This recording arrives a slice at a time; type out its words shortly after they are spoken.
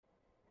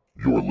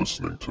You're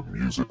listening to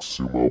Music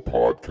Sumo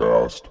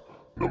Podcast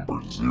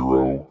number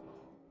 040.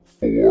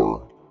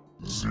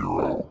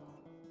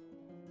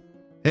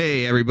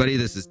 Hey everybody,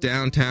 this is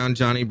Downtown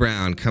Johnny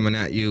Brown coming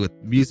at you with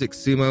Music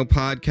Sumo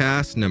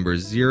Podcast number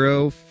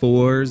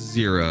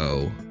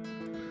 040.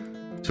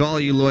 To all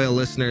you loyal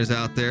listeners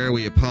out there,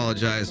 we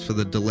apologize for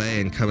the delay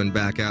in coming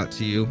back out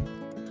to you.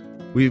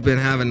 We've been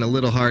having a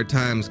little hard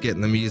times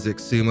getting the Music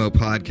Sumo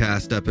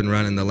Podcast up and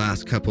running the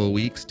last couple of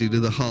weeks due to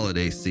the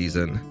holiday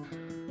season.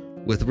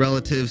 With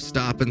relatives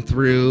stopping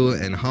through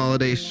and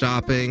holiday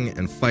shopping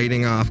and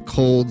fighting off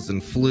colds and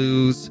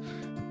flus,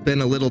 been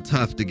a little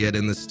tough to get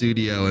in the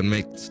studio and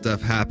make stuff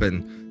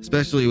happen,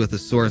 especially with a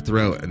sore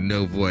throat and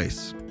no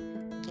voice.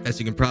 As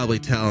you can probably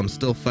tell, I'm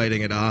still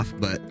fighting it off,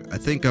 but I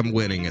think I'm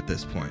winning at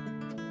this point.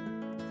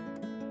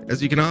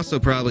 As you can also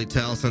probably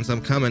tell, since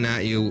I'm coming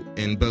at you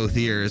in both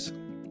ears,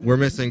 we're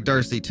missing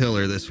Darcy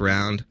Tiller this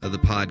round of the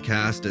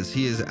podcast as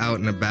he is out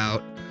and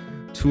about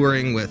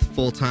touring with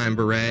Full-Time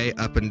Beret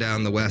up and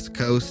down the West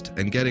Coast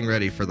and getting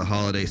ready for the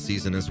holiday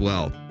season as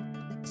well.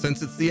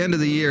 Since it's the end of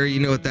the year, you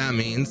know what that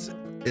means.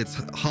 It's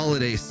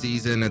holiday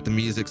season at the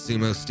Music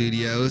Sumo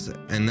Studios,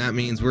 and that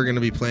means we're going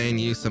to be playing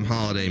you some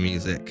holiday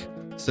music.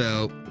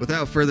 So,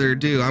 without further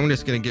ado, I'm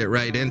just going to get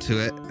right into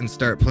it and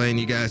start playing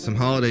you guys some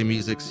holiday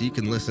music so you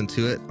can listen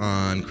to it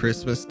on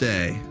Christmas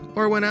Day,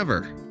 or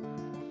whenever.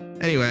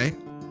 Anyway,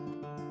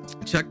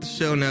 check the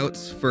show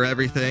notes for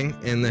everything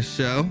in this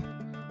show,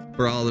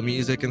 for all the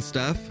music and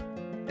stuff,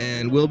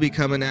 and we'll be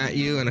coming at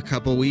you in a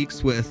couple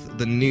weeks with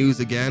the news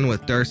again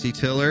with Darcy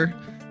Tiller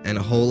and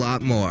a whole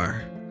lot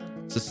more.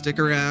 So stick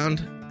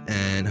around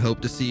and hope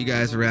to see you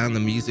guys around the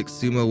Music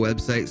Sumo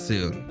website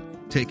soon.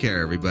 Take care,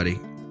 everybody,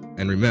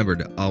 and remember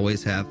to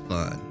always have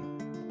fun.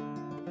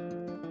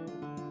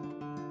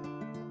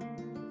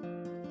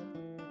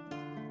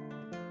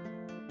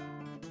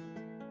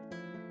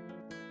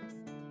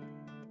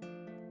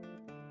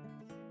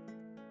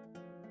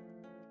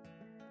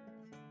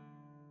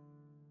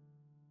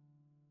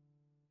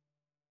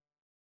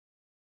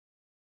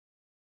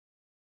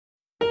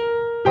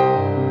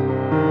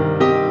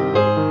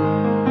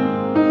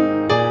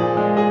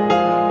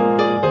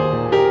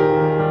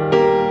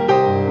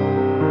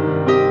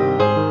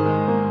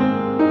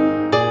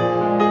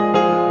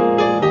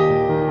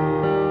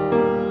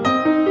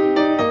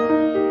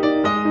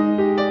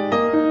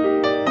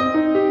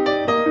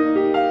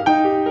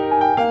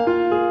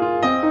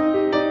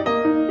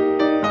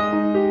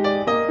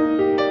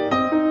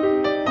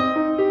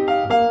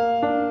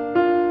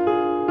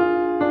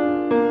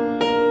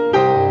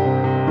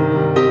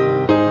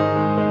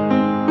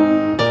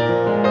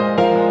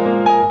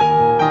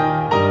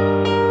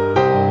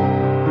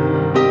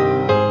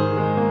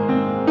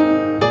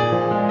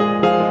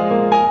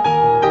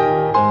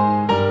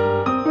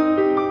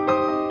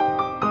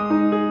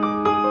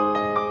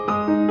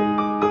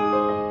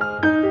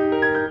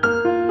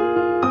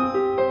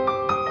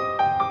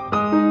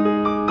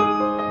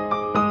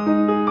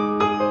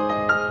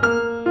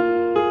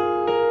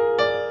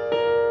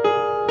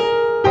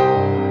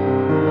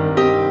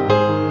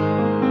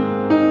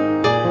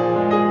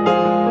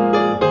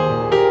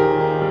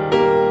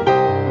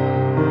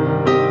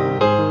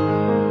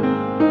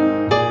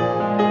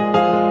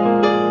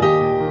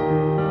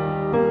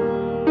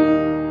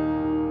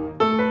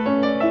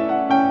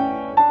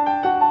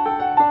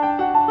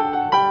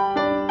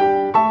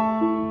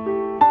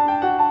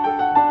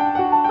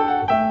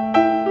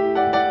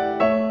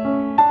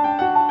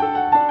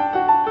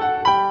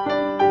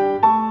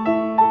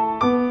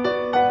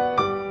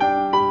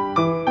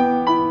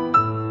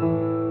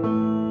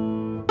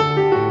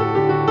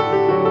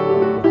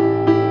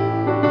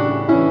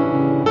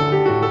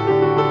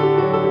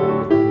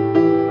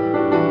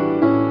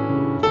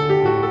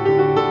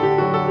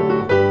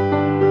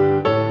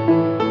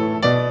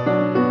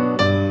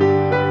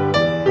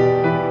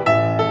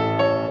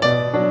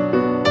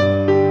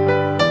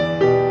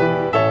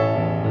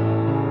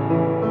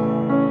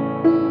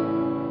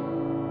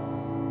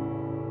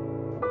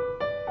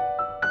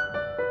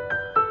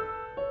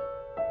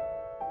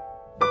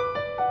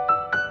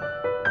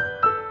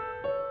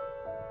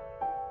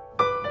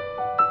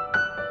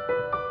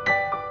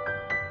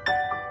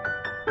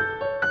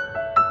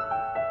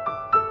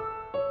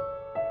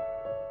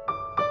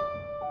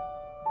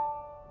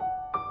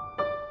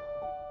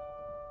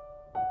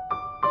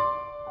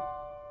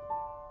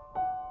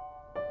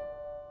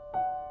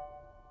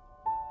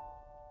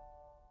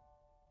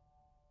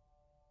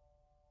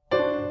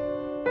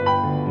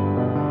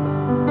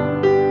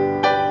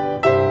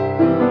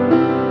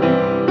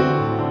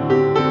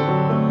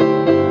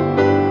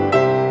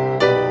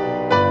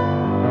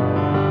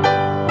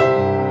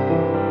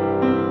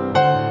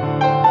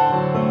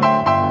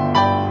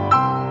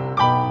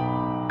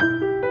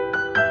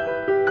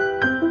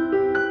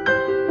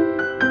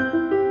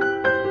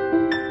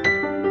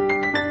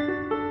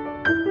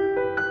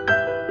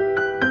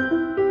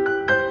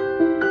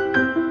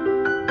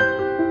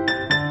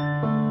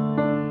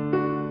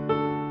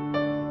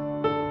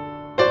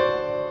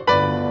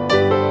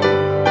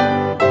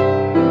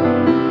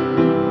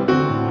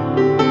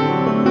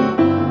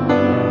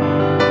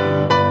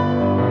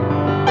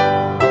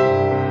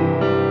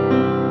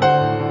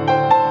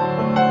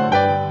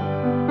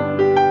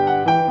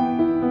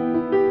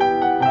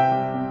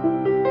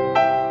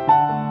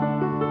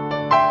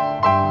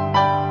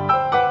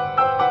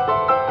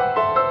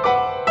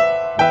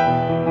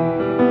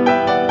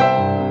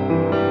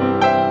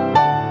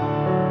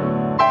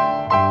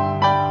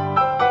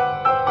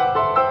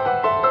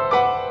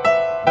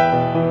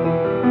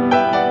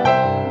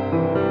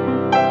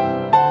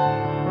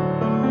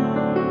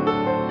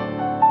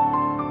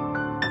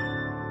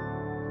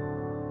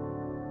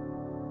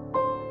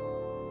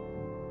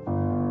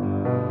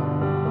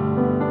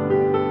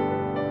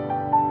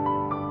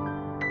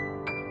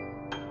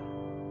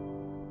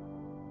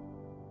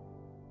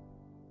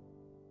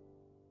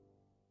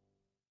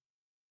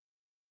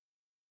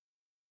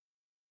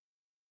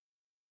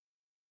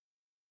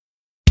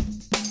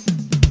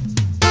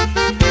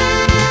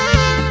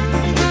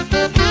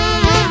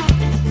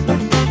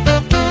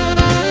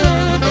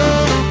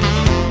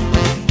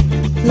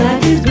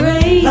 Life is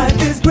great.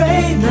 Life is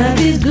great. Life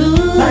is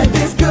good. Life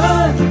is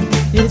good.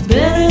 It's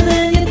better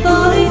than you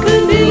thought it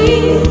could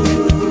be.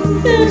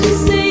 Don't you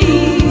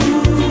see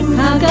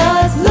how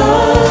God's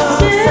love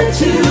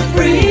sets you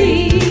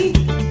free?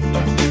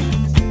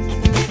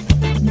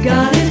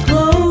 God is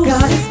close.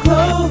 God is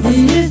close.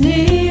 He is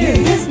near.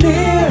 He is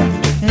near.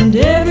 And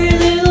every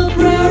little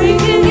prayer He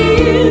can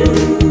hear.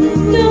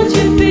 Don't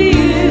you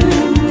fear?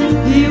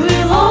 He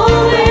will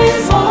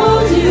always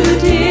hold you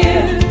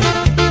dear.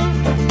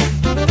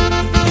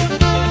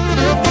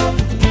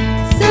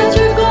 Set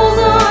your goals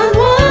on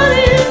what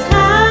is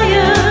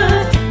higher.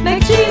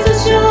 Make Jesus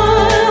your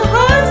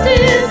heart's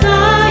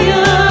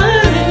desire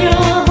in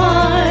your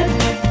heart.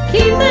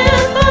 Keep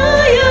that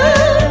fire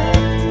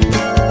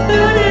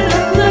burning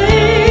a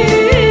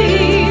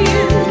flame.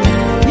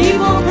 Keep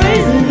on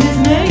praising His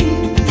name.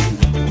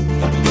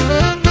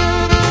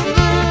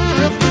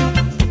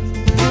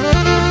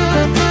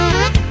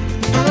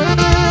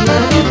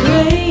 Life is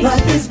great.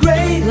 Life is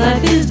great.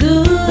 Life is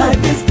good.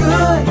 Life is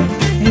good.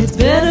 It's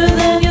better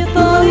than you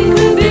thought it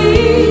could be.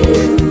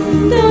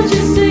 Don't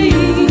you see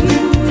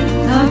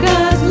how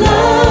God's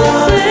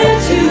love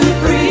sets you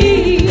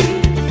free?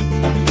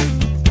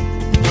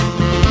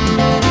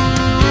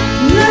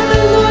 Let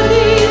the Lord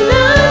be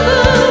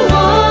number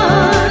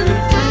one.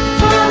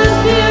 Father,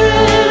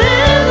 Spirit,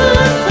 and the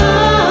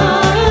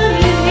Son.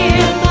 In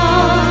Him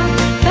all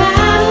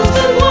battles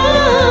been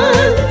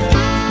won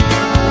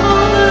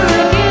over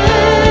again.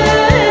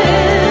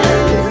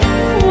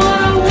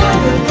 What a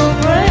wonderful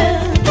friend.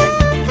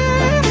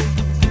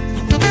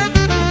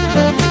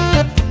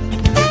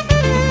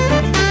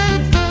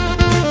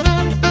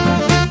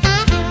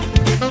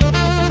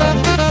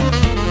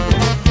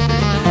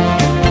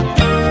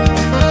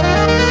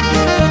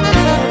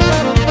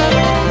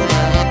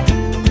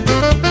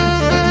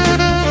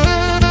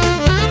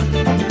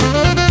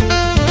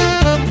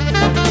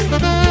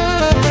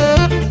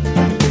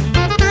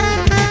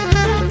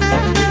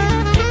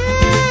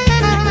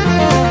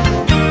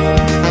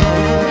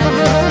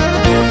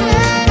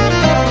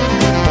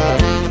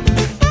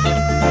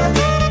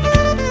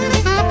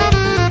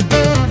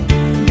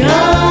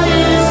 God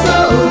is so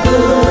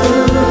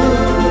good.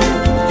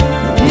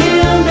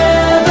 He'll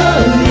never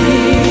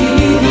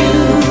leave you.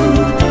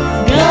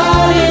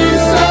 God is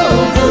so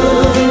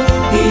good.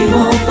 He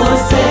won't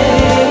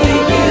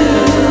forsake you.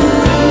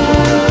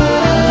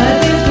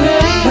 Life is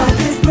great.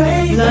 Life is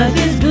great. Life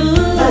is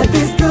good. Life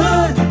is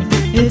good.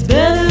 It's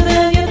better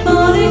than you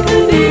thought it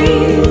could be.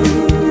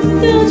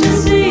 Don't you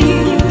see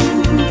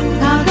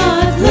how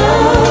God's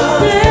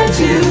love sets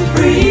you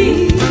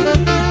free?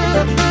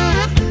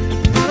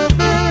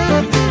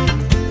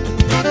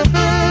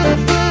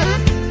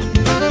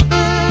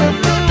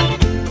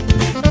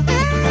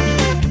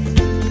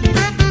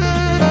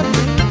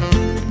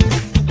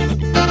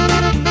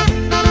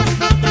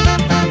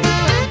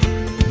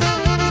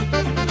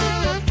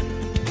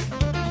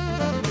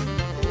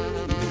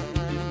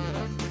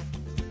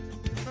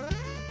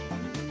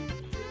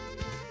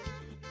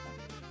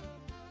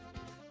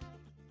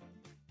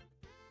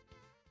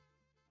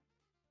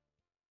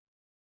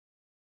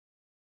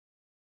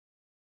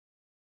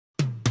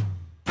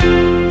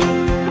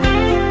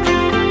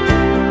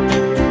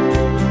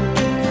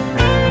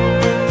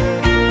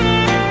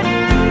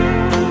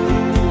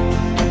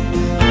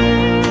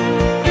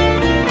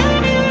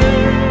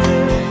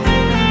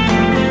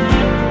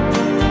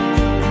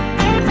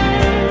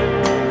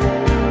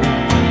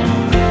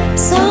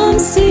 Some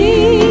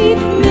seek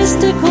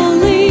mystical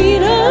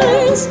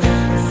leaders,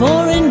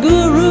 foreign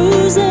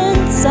gurus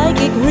and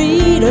psychic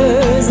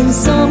readers, and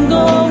some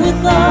go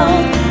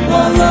without,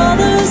 while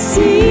others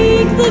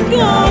seek the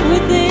God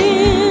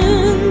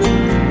within.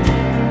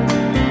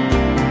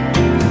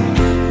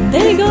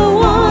 They go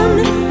on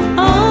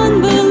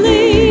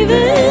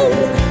unbelieving,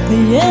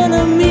 the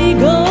enemy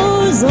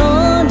goes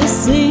on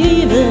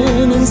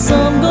deceiving, and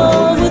some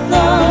go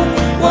without,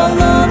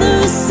 while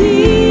others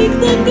seek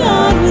the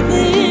God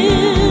within.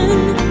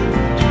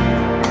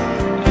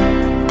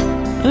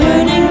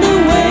 Earning the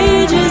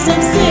wages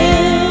of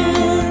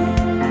sin.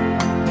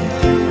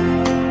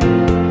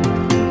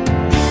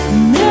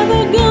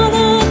 Never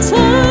gonna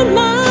turn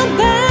my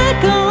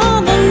back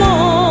on the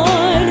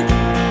Lord.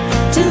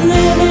 To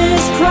live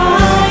is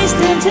Christ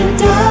and to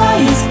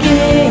die is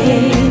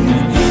gain.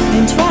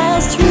 In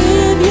trials,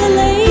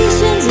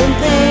 tribulations, and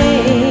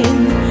pain,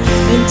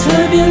 in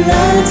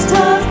turbulence,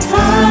 tough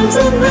times,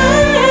 and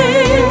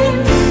rain,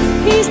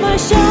 He's my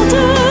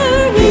shelter,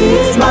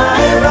 He's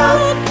my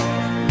rock.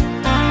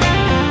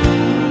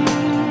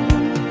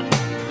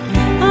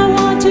 I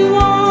want to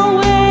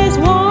always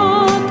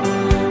walk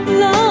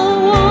the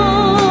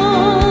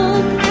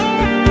walk.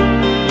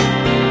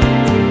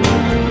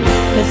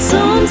 But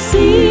some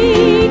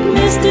seek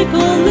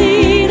mystical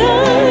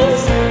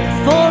leaders,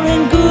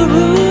 foreign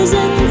gurus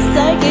and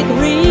psychic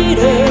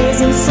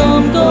readers, and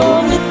some go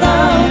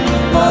without,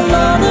 while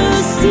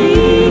others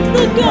seek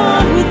the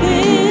God within.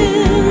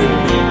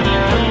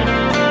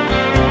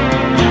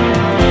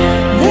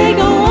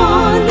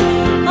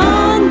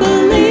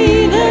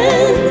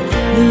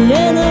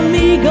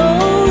 enemy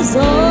goes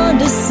on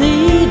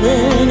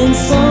deceiving, and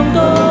some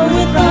go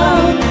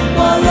without,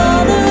 while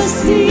others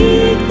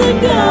seek the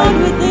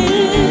God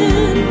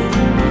within,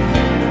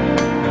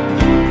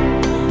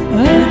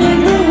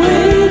 earning the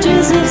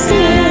wages of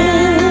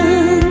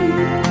sin.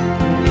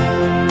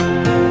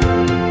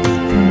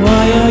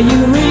 Why are you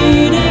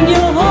reading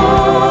your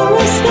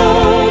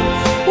horoscope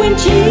when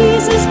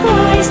Jesus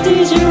Christ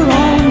is your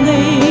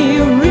only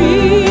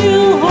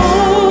real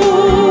hope?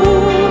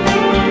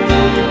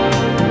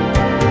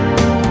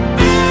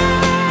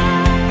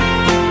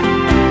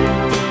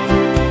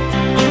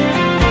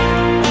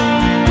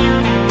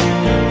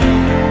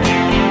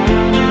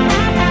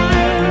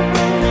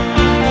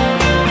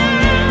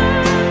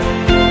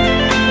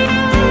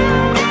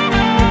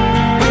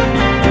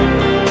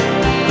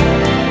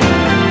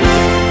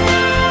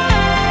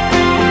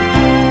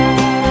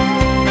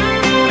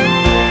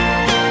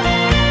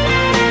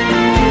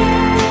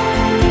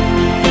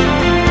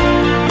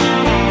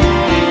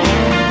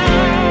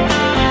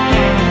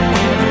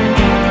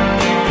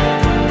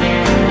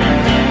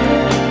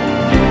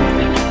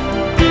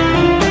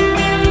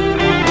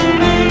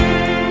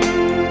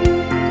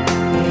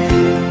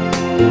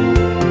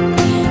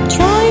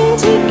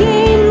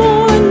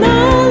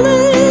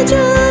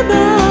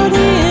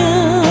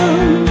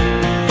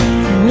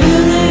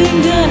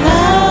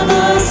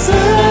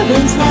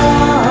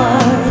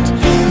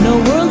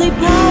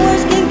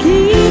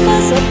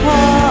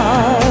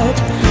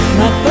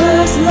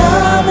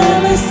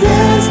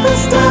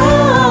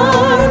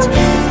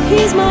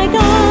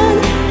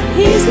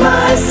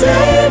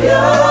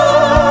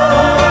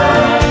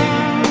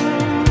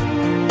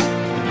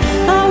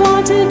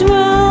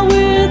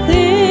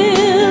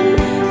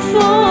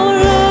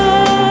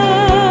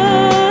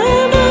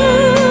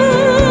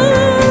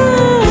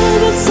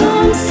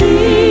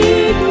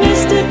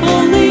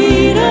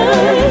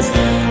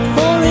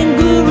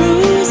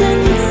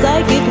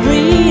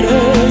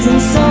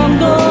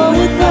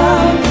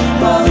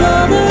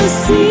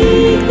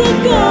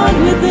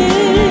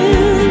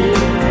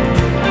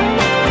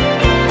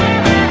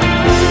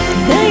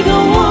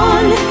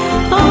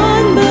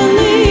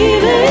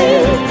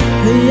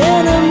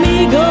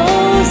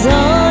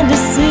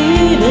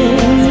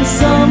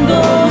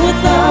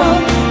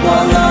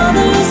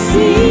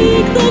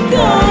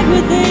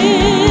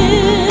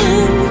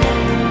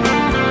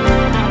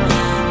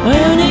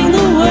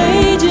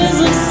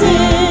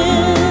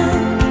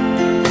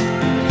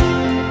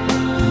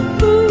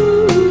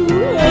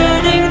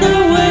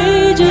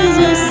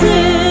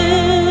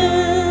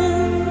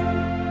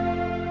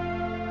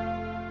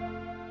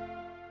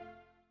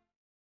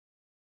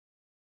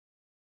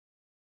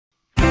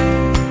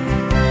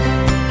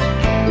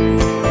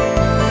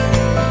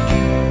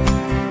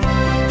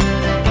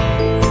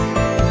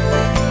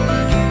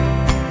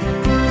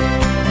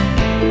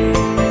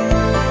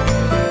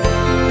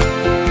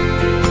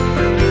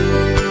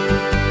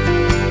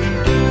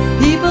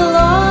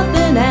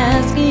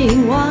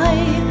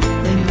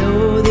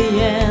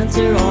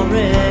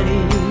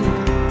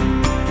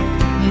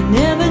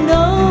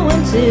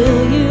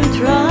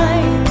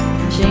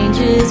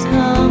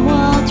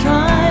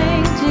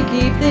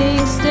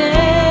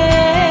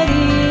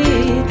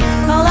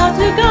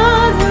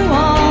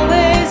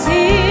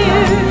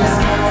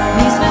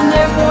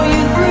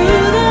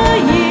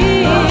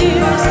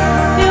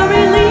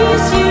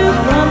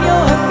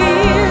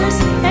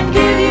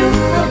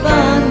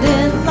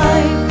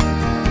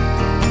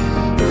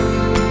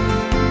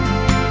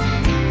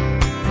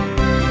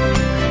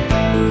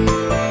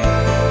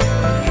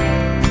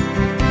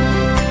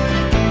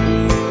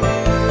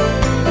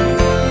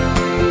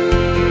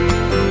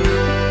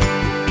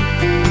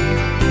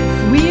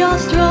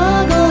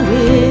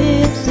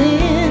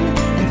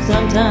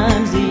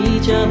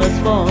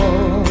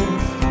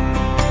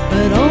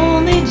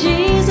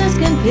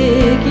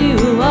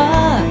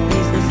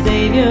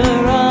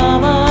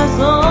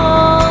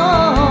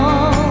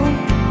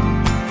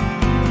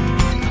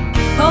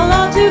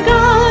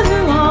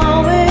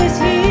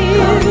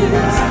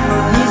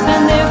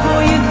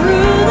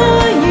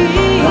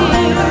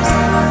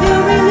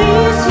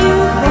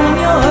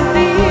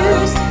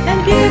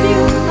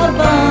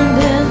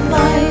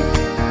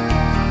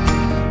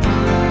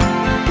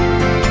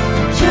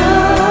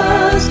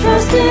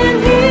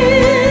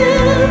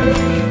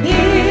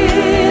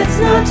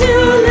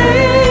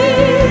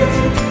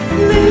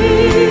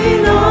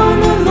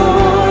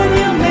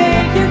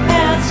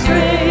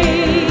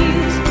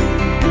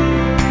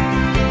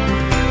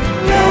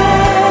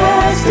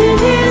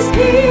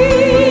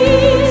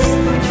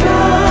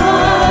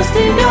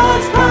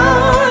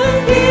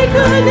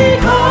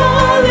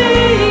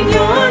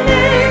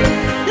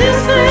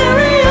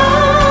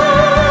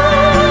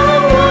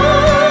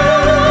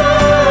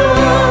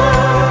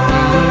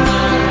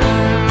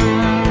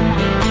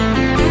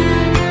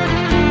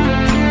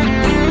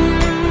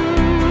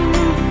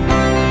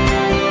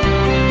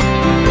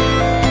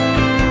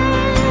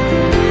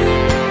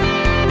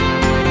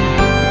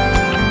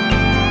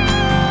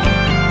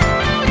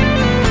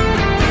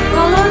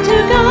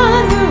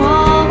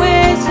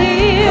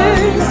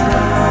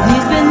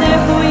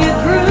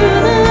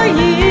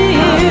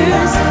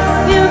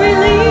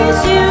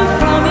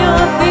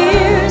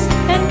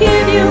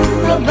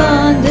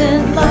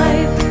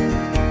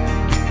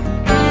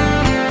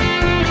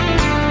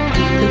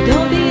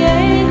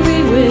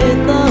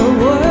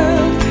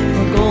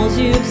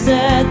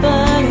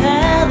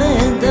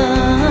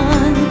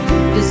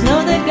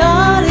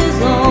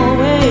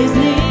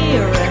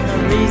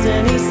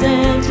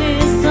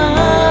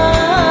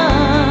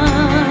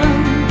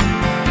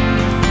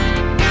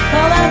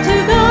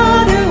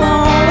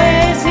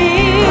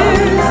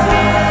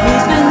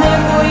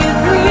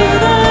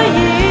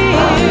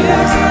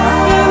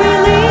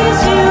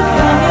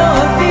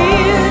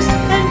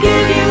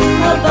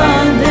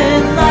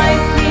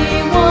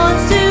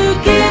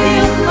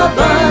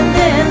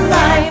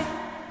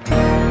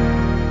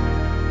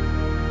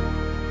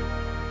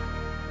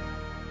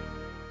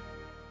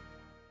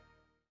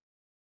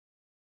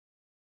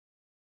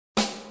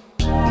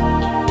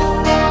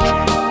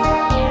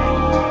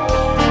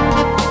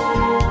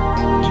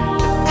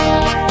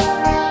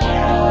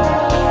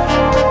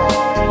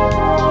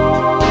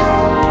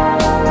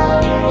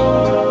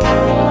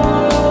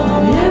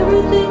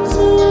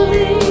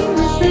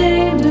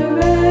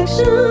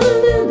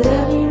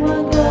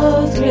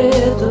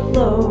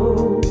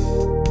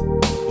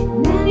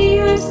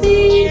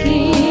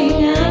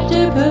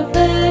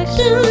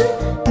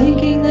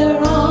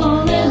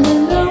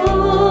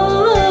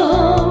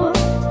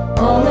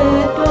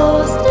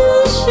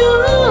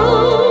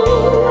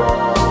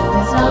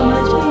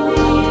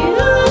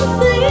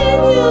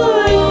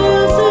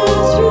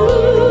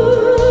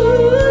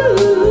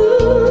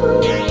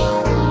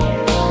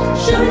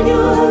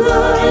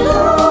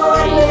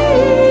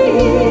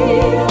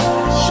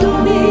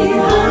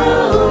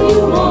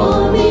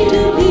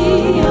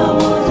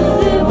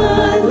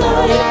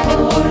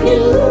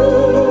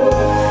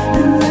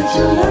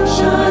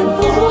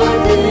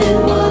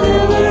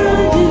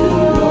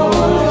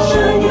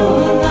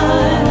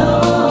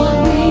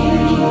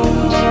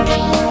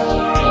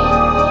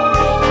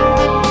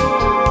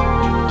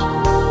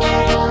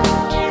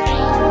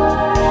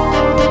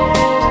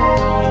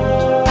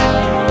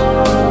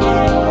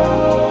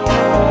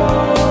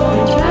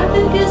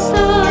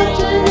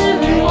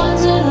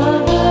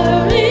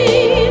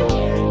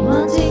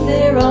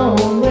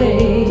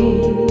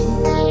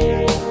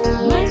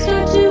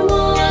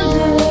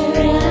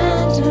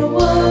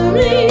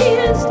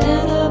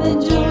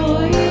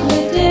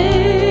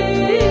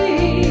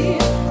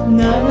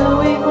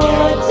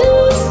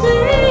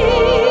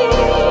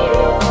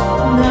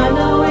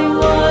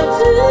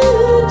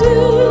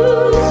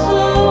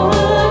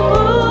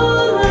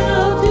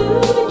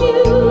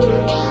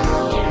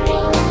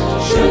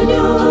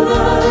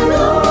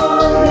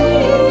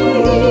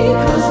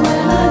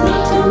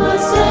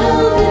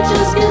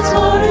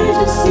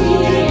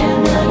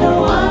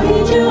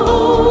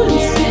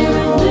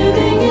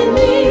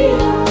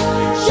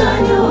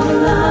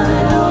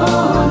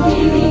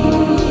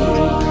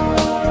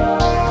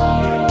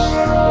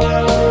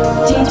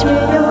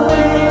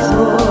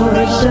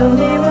 Show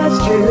me what's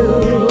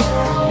true.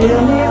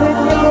 Fill me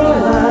with your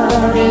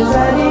love as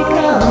I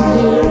become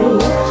new.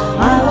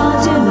 I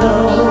want to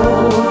know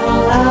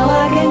how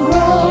I can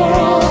grow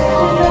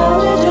in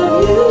knowledge of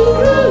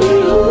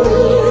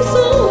you.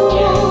 So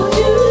won't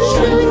you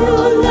shine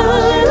your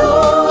light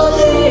on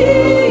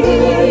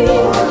me?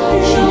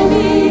 Show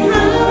me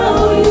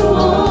how you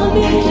want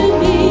me to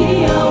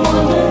be. I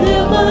want to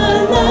live my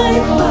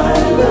life by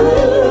you.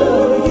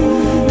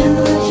 And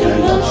let your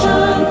love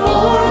shine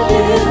forth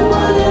in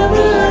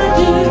whatever I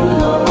do.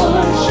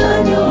 Lord,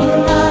 shine your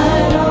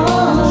light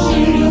on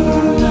me.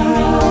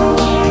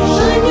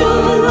 Shine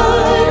your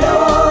light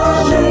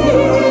on me.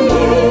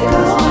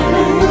 'Cause when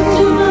I look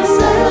to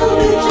myself,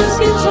 it just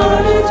gets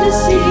harder to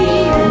see.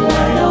 And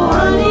I know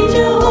I need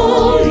your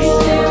Holy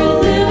Spirit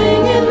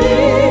living in me.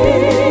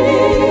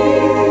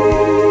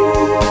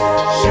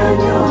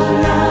 Shine your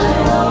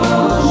light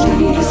on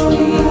me,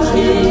 sweet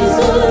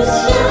Jesus.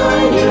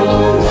 Shine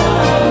your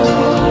light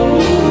on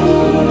me.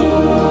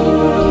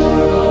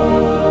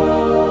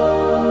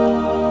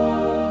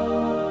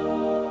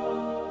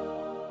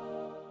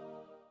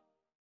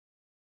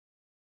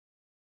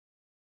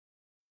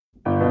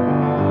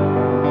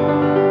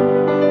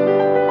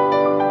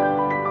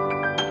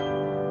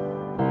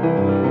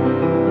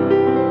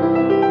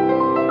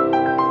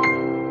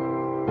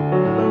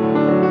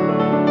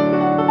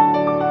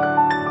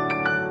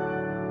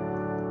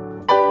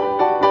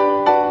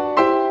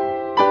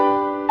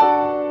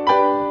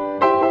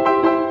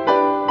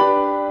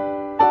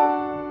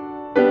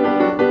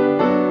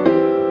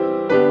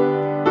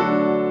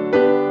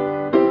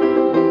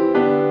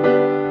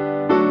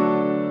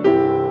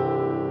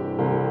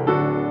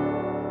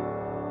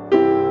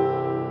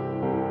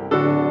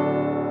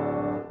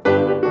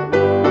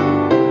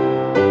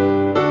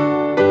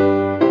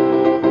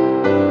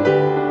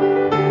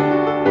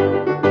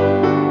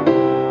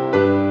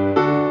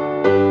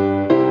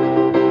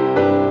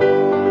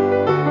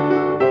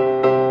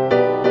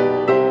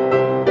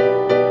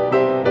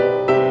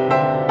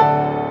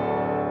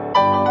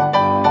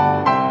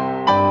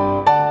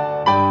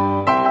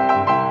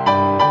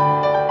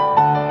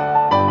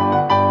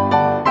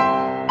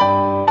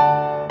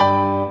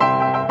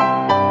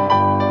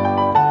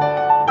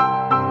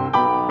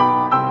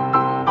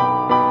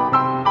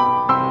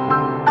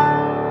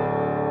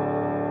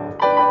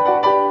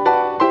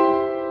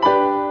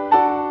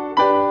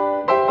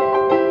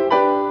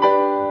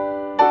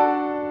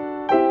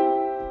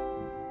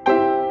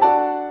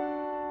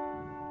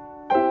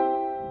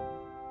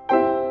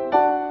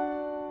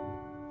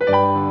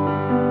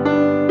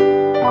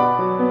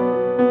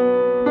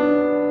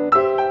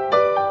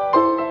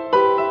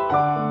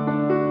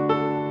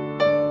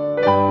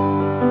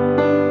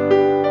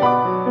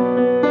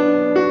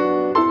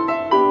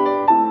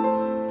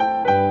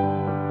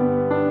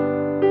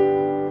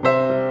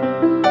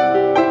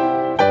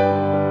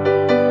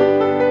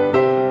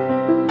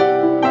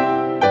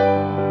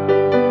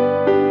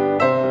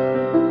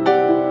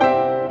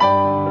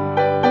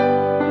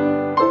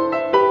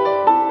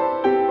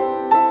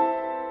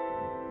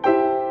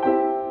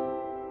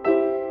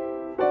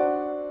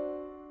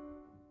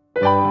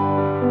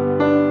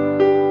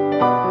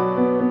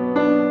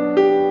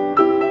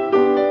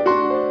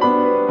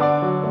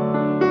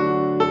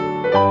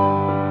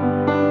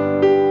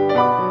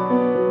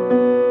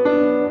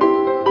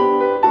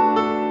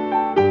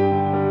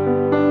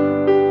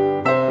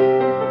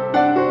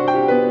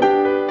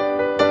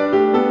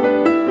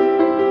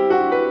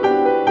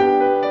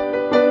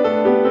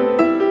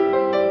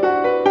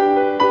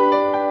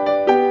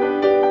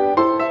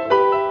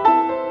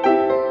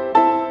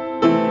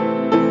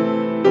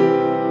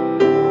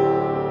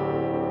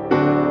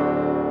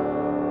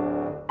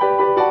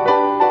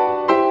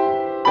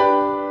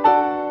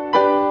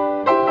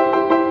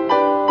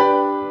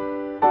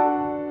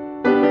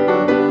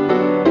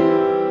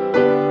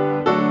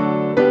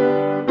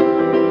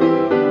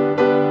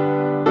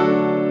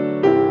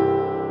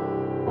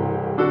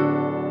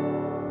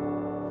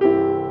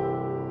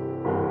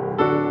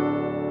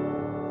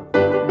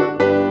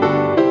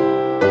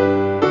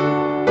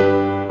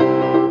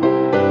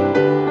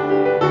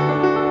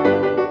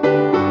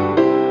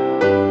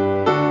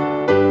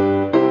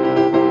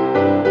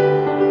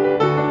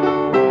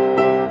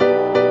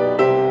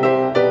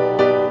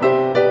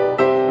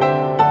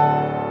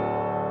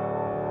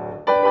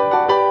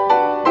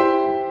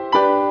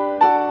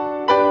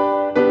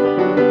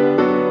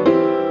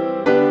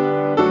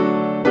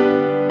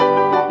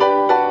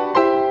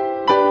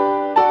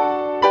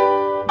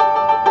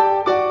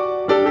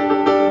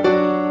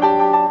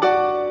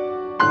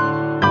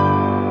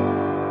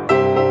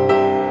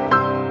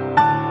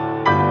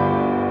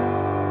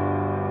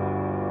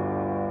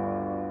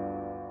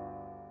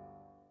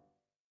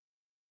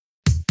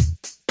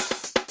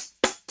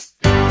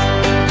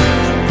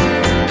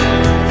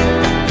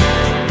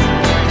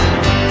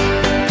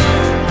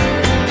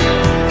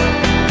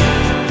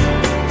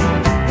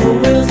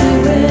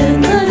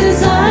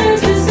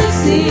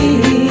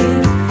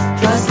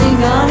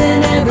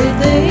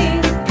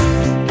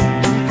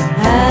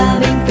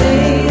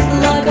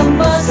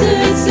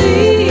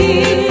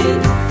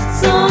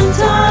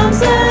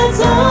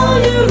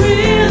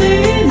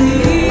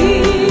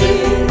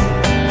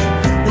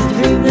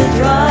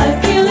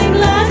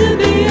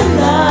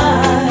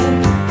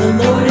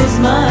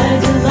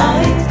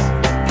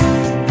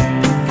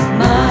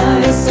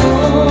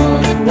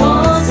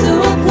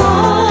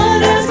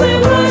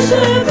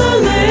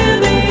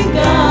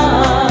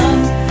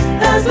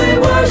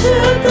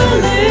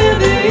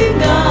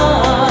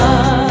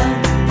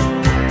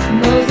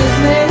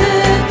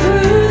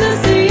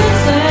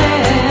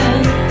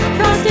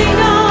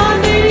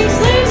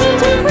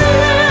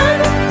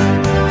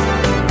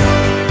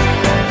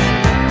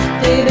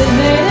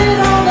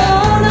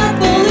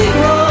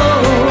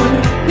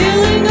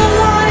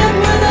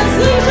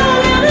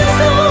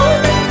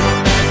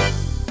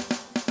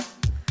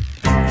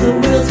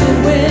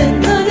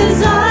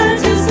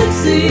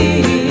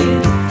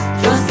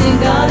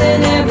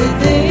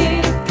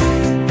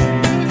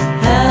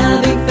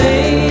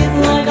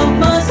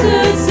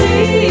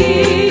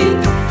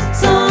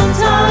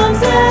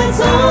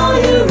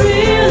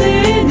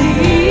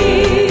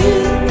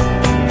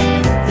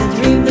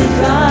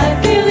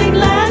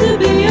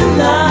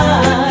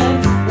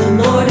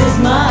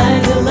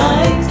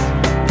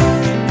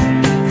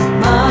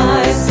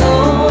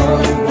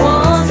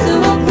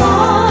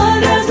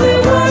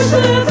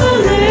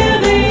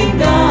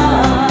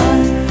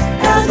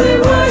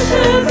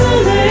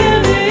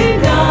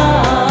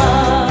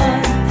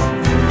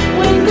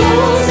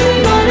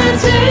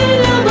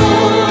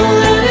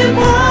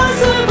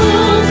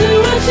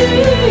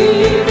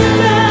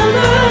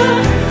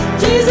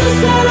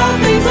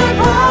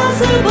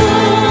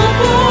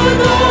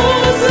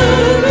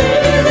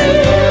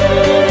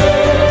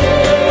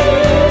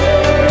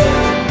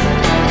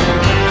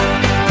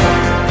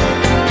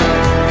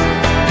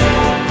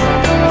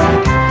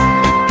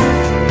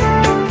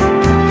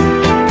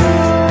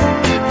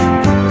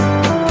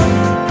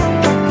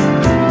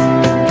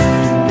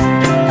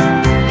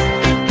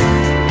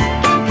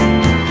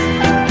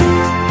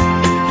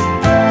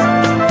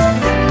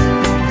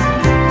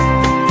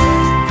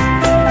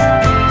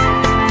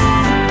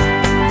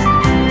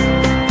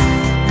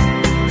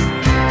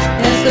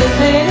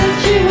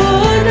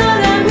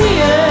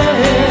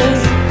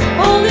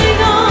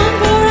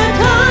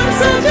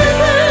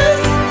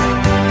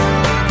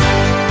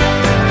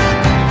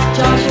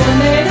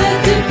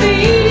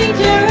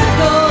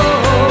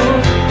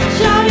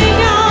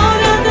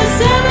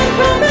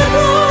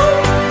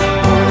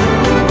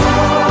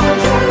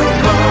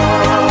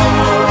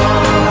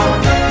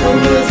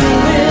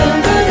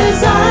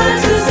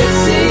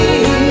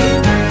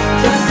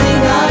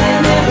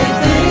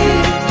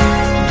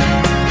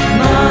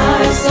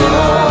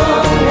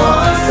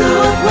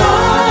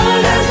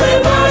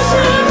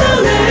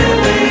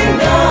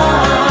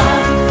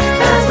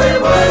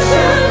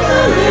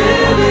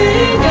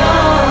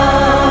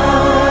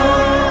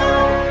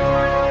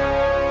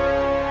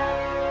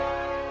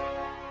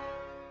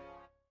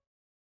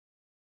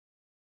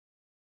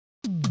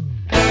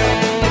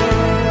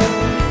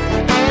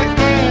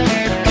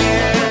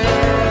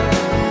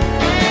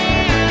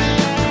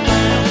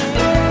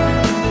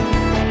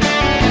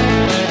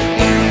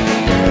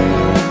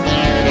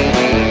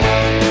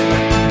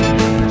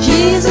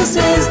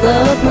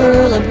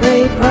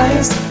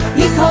 Christ.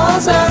 He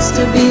calls us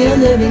to be a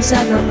living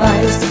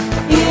sacrifice.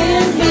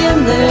 In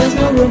Him there's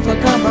no room for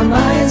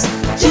compromise.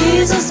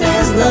 Jesus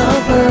is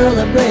the pearl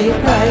of great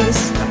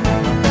price.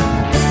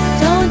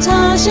 Don't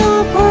toss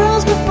your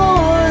pearls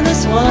before the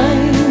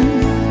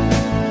swine,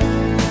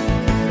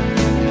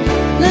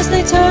 lest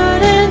they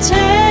turn and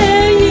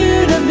tear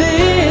you to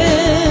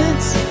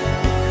bits.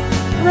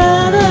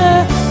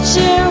 Rather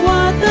share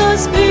what the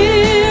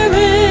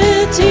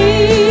Spirit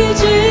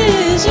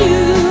teaches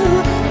you,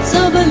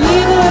 so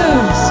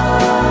believers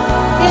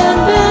can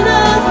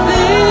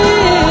benefit.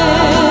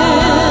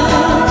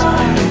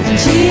 And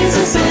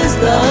Jesus is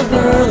the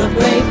pearl of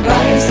great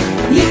price.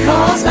 He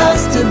calls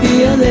us to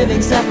be a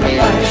living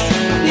sacrifice.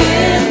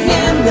 In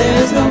Him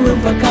there's no room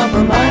for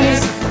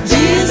compromise.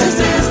 Jesus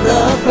is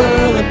the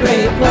pearl of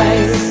great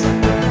price.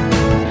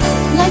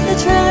 Like the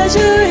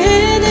treasure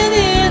hidden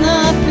in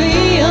a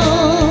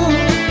field,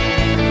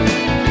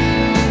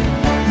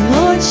 the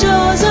Lord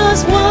shows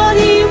us what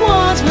He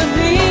wants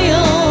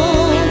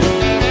revealed.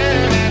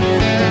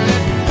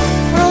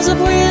 Pearls of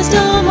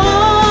wisdom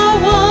are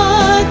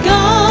what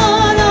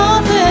God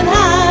often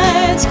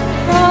hides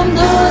from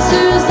those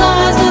whose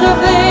eyes that are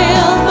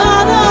veiled by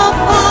the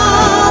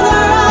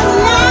Father of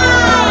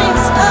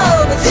lights. Oh,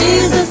 but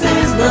Jesus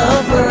is the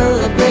pearl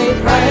of great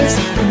price,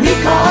 and He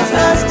calls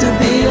us to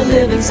be a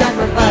living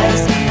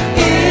sacrifice.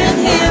 In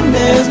Him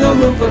there's no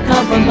room for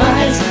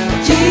compromise.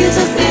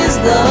 Jesus is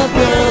the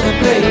pearl of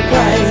great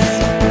price.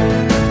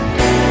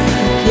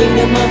 The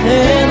kingdom of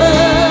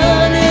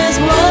heaven is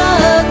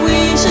what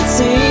we should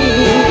see.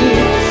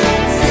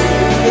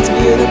 Its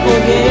beautiful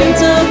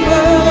gates of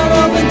pearl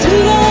are open to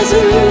those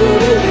who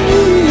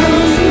believe.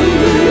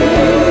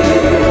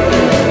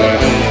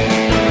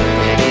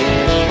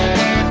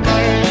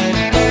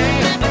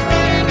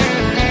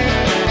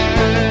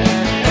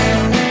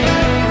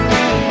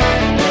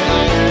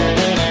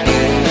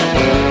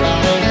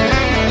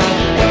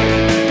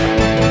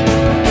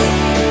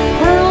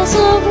 Pearls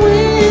of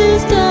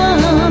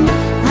wisdom,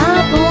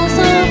 apples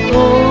of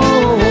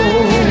gold,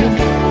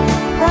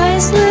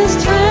 priceless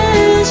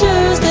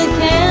treasures that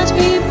can't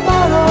be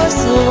bought or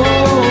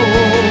sold.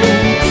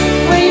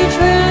 Where your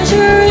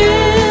treasure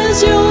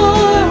is, your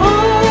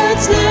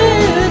heart's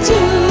there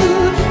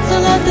too. So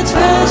let the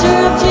treasure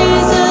of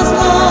Jesus'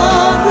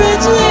 love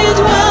richly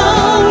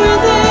dwell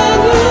within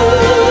you.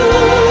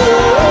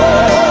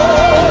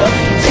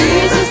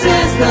 Jesus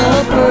is the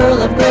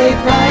pearl of great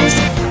price.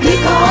 He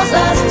calls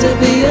us to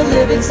be a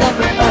living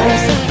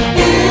sacrifice.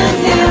 In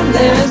Him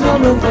there's no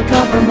room for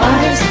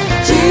compromise.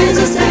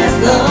 Jesus is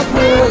the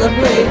pearl of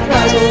great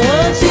price.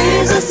 Oh,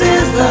 Jesus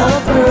is the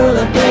pearl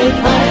of great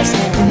price.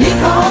 And He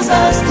calls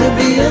us to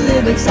be a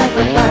living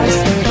sacrifice.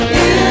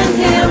 In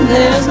Him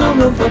there's no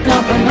room for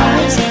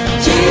compromise.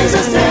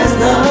 Jesus is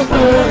the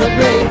pearl of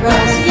great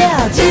price.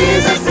 Yeah,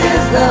 Jesus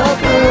is the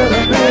pearl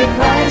of great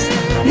price.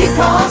 He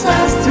calls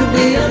us to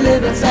be a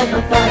living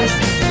sacrifice.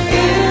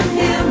 In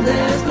Him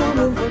there's no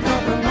room for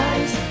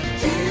compromise.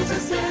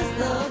 Jesus is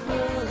the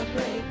pearl of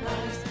great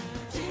price.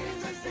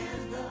 Jesus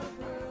is the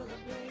pearl of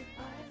great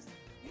price.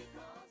 He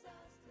calls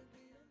us to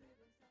be a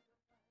living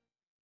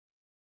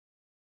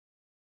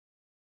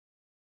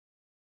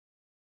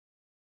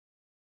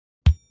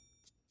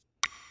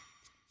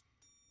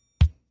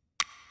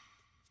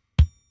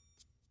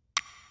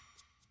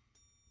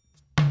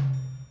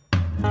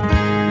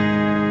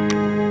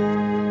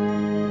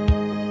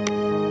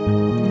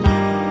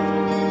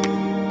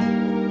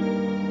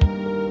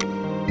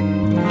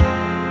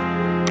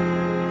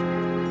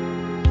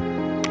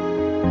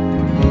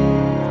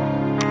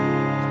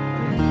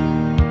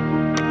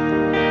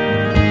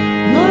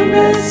Lord,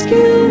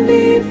 rescue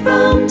me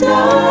from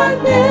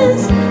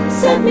darkness.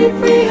 Set me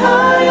free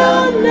high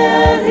on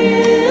that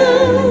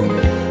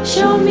hill.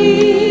 Show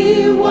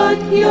me what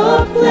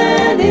your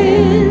plan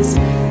is.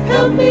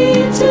 Help me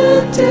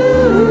to do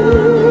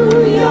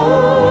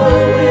your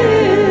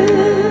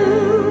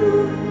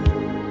will.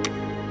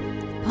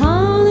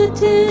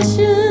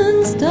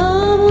 Politicians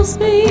double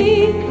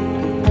speak.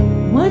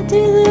 What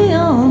do they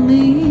all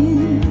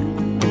mean?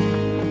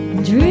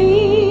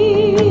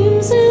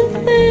 Dreams and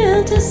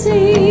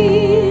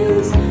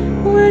fantasies,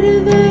 where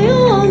do they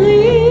all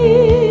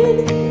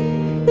lead?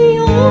 The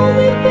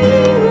only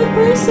thing we're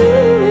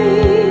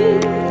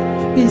pursuing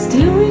is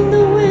doing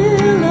the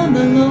will of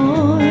the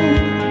Lord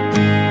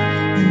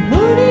and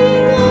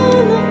putting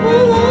on the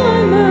full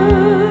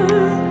armor,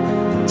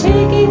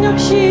 taking up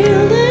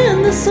shield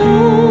and the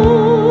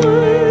sword.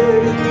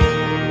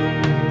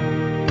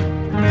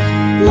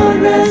 Lord,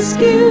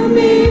 rescue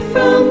me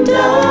from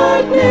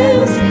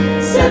darkness.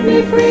 Set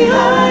me free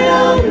high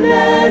on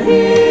that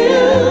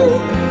hill.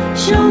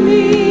 Show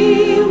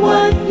me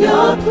what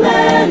your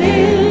plan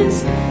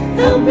is.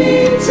 Help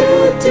me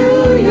to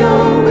do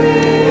your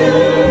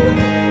will.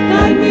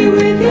 Guide me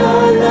with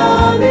your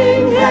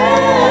loving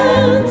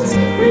hands.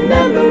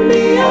 Remember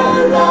me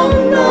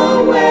along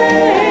the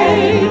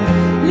way.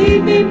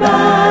 Lead me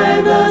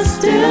by the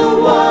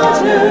still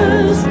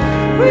waters.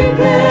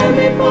 Prepare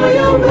me for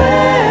your wedding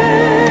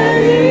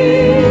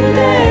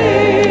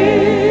day.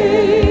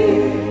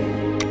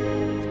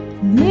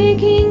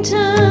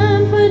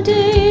 my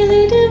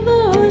daily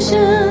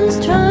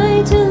devotions,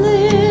 trying to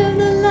live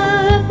the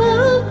life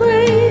of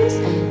grace,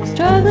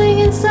 struggling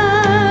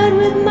inside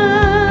with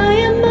my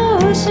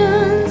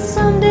emotions.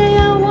 Someday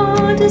I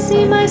want to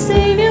see my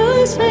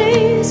Savior's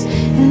face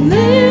and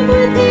live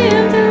with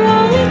Him through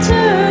all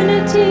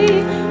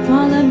eternity.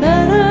 While a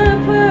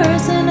better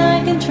person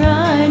I can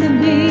try to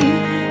be,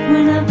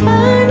 when I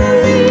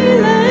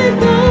finally let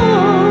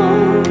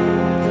go,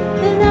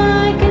 then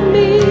I can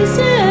be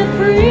set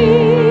free.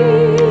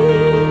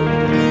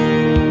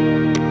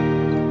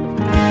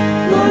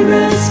 Lord,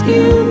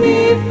 rescue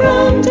me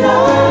from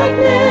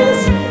darkness,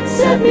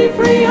 set me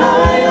free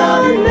high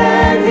on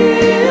that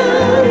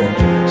hill.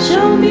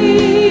 Show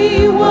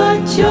me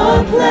what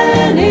your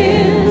plan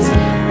is,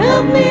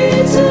 help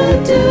me to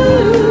do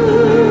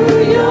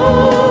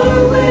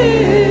your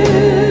will.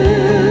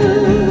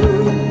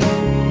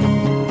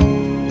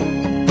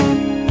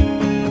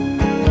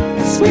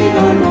 Sweet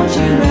Lord, won't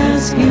you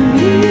rescue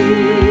me?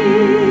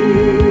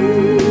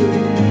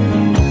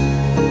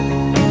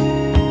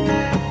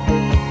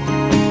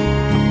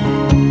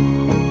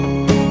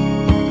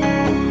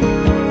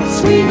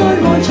 Sweet Lord,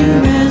 won't you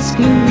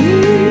rescue me?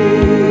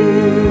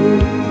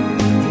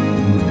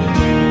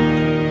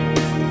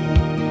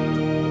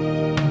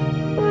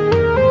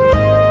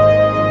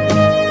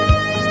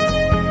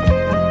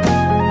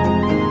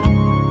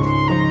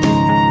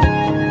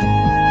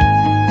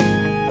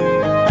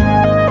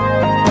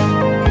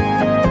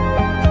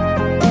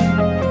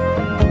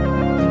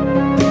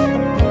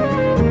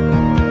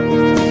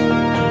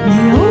 The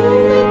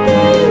only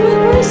thing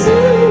we're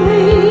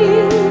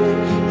pursuing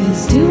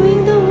is doing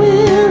the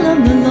will of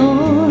the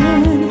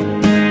Lord,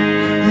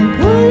 and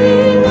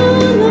putting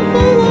on the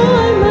full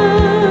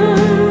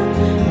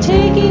armor,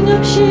 taking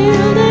up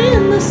shield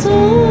and the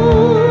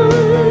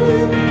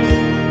sword.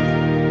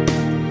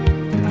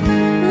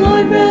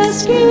 Lord,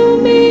 rescue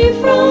me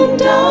from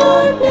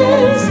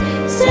darkness,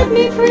 set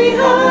me free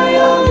high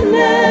on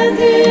that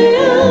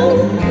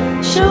hill.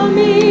 Show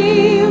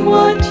me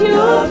what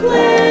your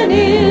plan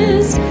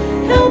is,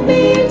 help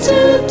me to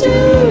do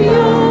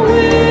your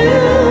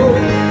will.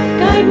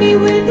 Guide me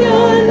with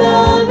your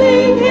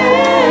loving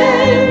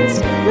hands,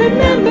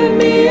 remember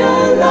me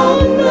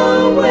along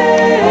the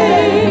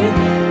way.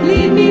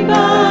 Lead me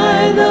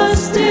by the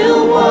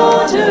still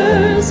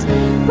waters,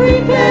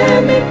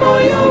 prepare me for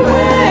your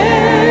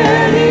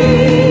wedding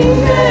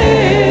day.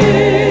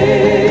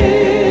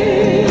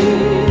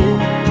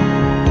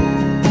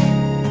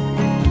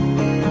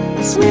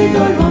 Sweet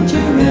Lord, won't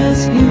you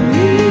rescue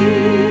me?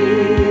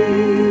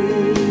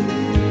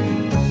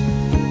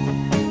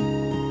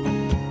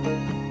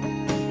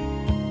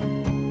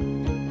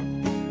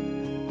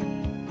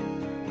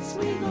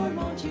 Sweet Lord,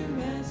 won't you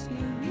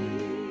rescue me?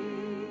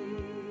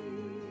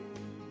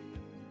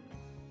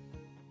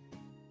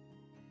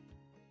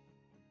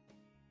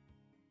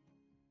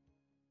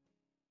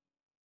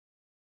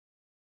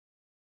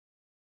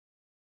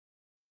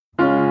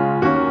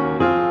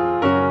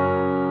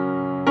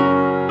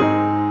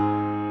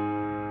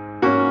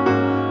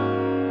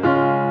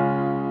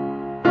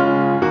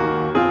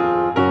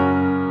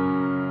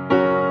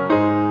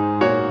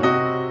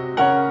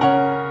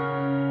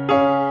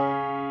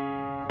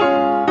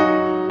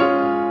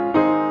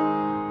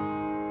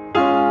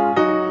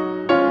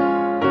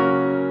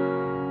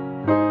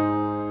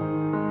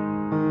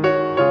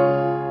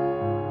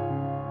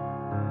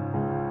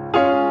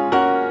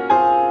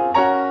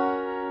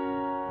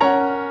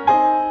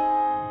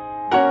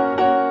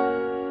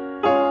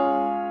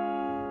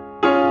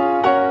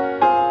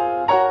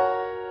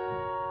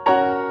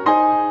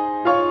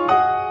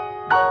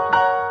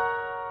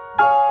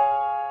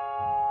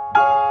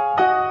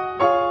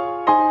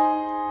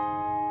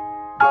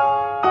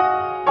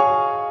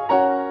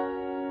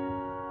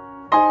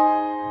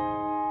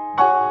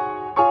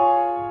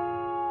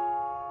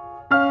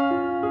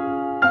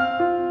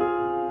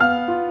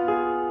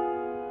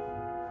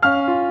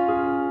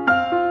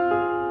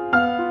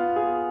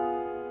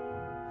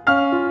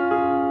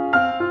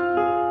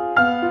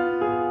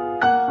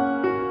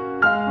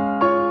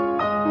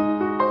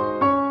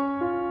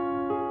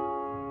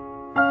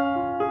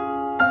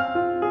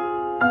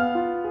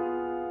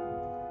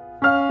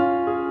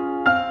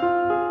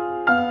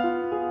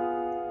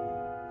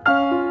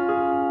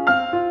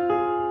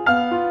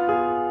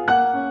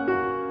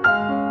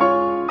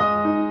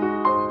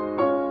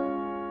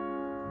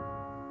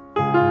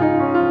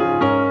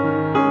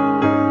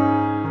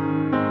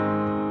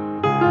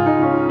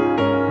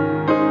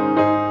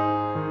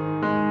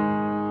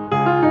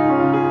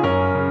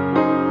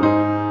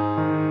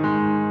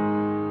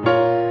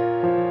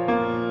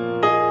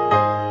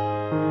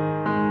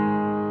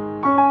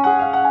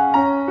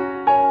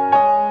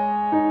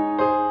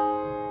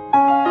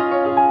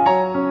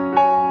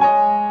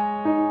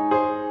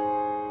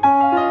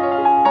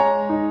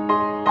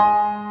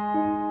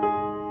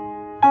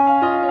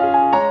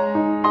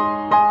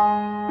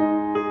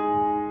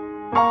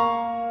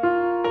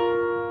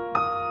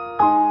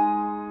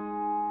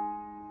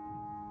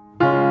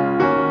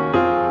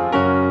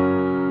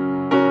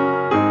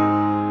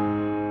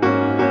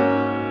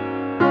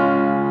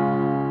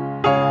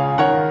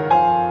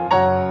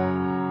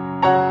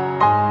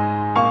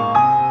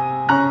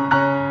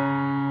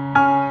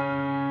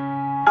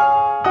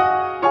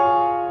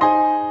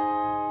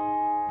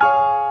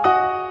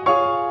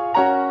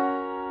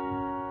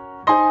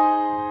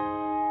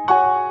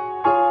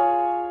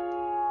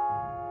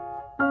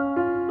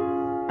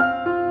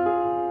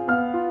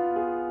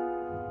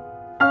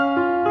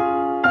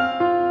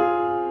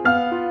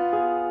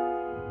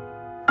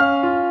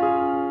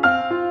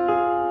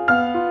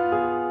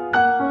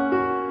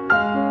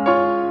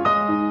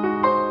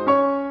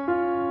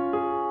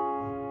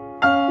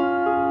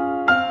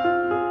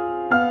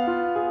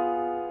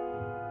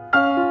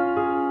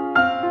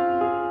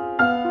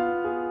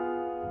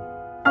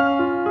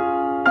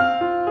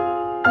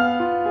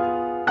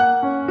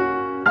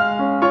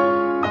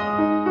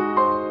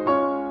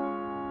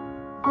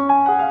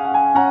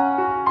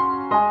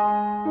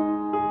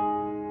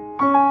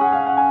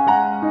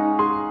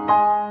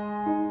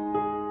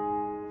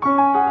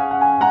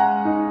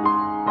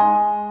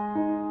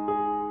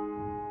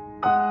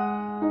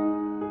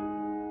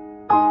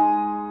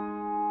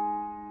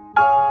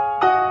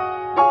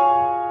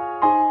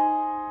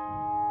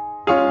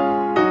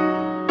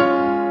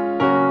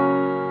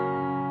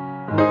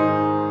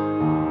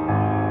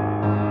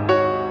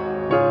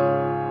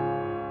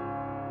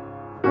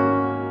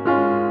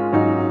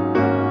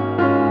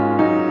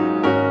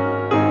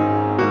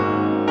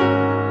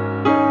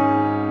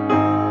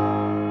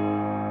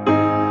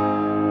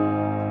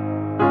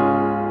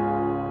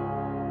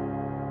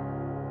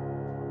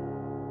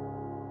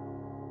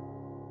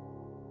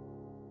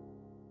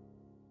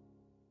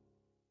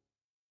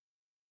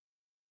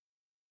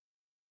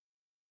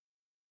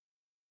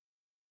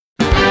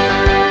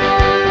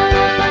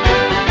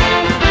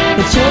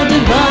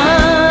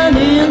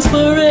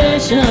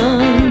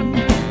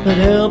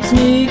 helps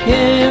me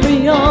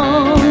carry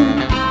on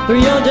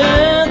through your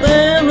death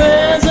and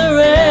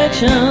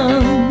resurrection.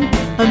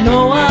 I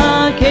know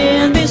I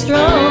can be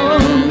strong.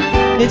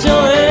 It's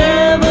your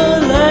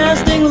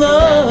everlasting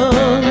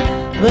love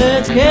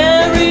that's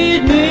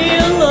carried me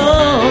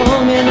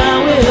along, and I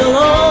will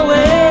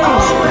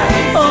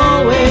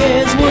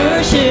always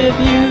worship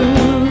you.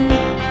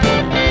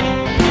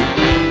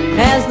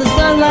 As the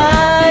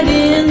sunlight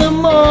in the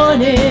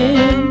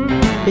morning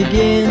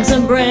begins a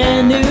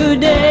brand new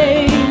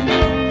day,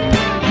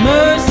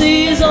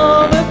 mercies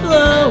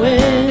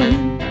overflowing,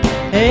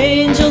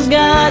 angels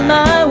guide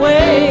my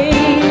way.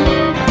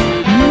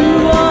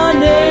 You are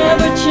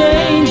never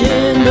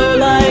changing, though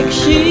like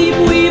sheep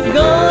we've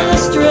gone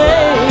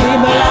astray.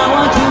 But I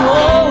want to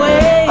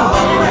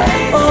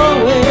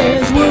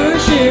always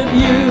worship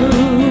you.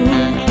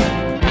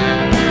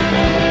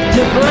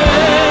 To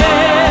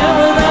pray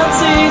without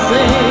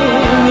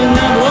ceasing, in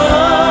that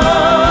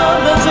love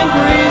that's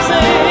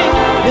increasing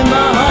in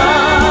my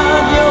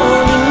heart,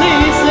 you're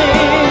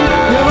releasing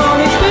your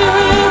Holy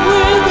Spirit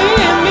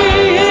within me.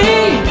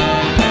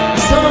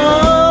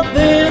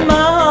 Soften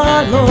my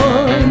heart,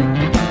 Lord,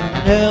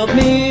 help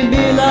me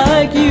be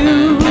like you.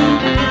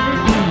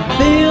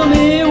 Fill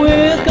me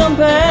with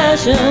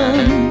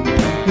compassion,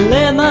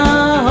 let my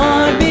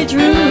heart be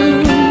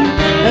true.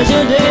 As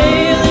your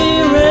daily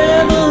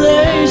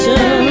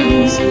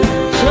revelations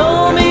show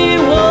me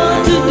what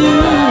to do,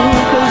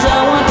 'cause I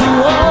want to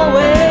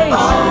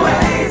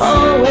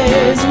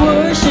always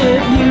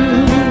worship you.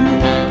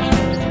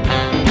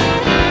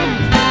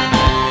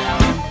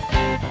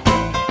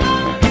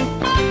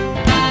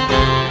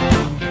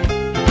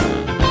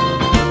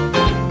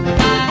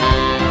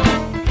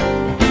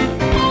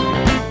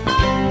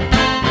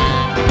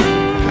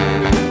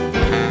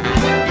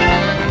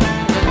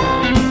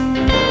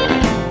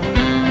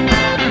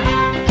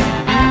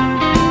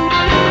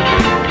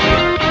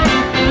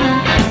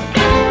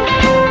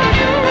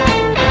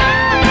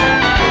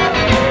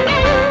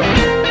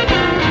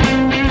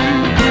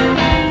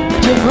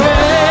 To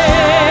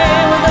pray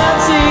without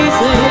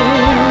ceasing,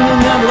 in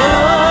that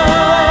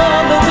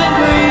love that's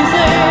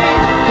increasing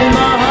in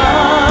my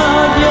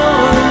heart, you're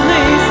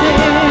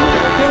releasing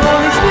your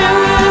Holy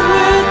Spirit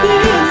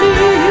within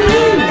me.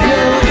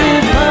 Your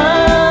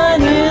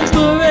divine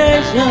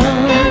inspiration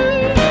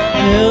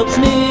helps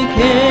me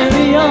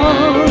carry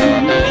on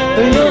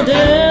through your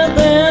death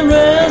and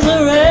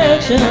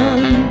resurrection.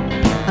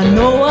 I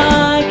know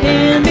I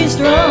can be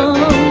strong.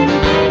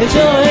 It's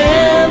your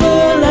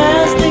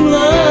everlasting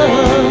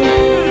love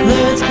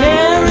that's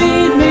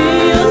carried me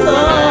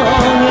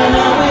along, and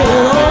I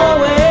will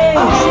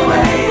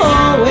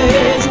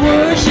always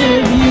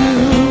worship you.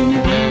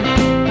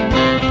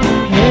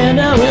 And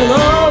I will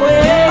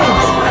always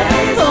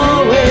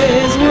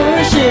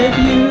worship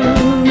you.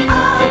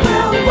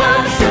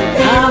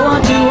 I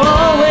want to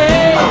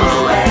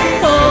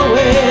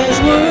always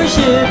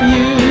worship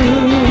you.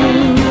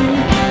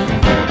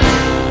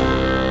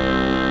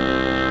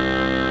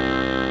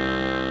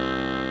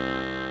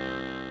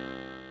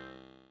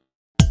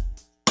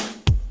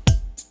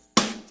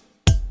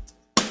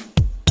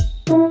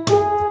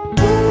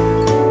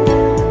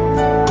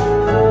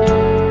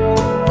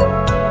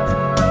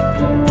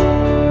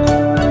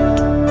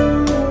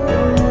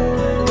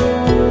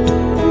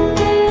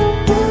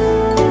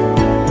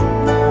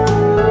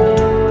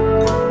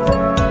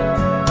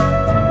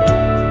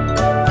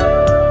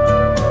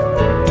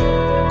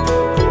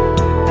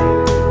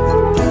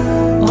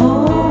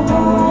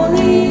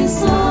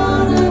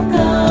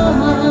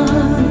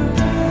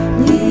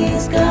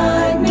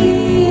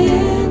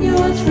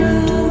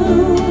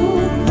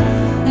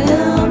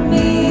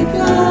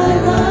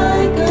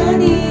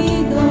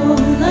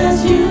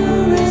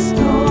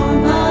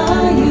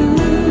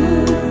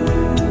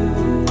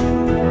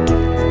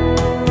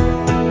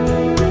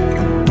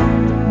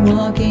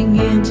 Walking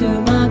into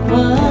my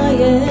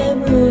quiet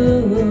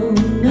room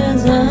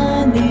as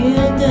I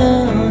kneel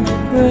down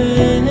and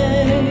pray,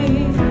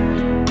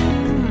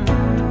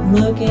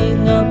 looking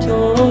up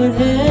toward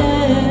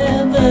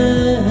heaven,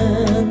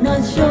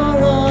 not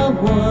sure of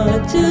what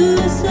to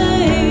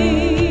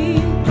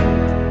say,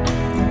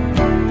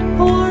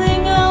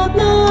 pouring out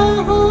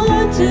my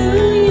heart to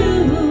you,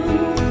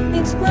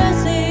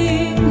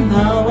 expressing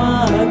how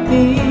I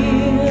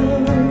feel,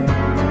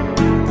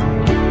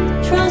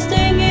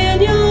 trusting in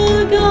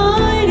your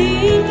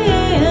guiding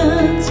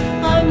hands.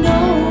 I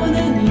know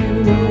that you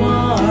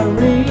are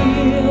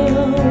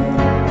real.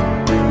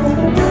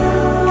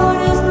 What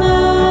is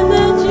man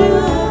that you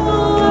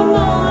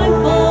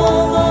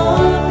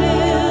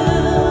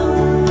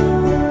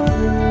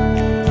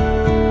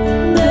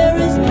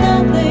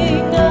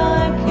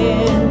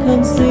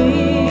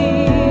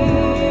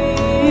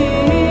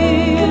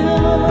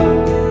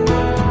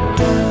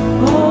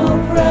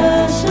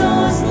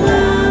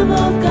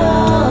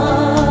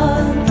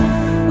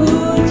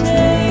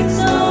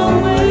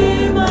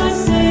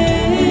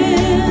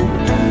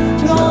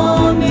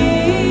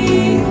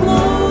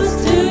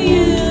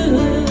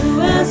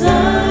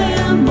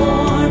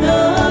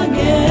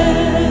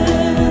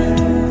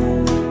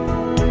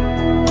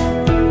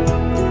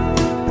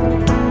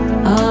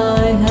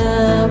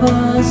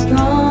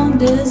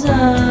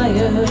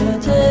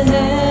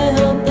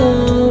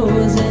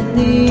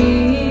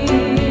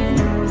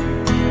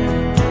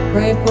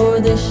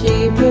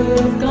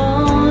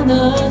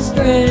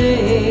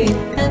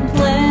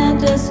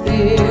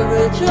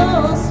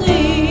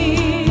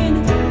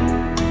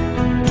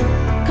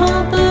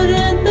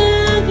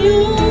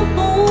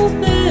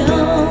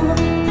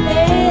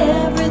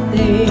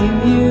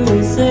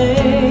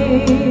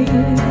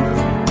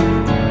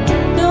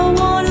Don't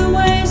want to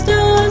waste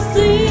a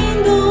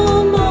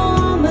single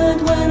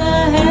moment when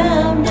I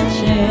have the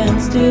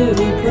chance to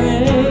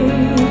pray.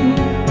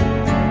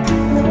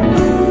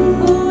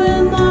 Who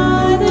am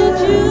I that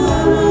you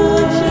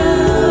would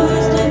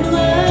choose to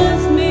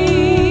bless me?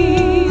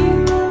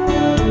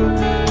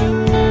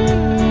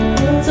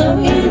 So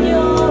in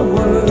your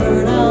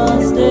word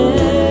I'll stay.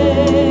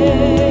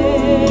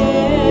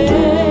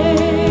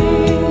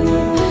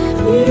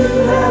 You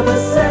have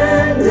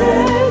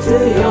ascended to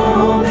your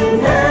home in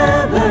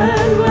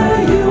heaven,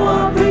 where you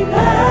are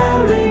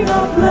preparing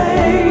a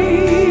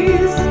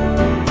place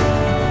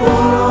for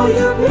all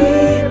your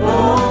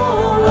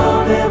people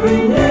of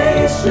every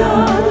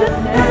nation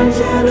and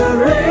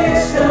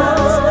generation,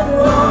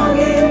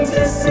 longing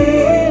to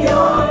see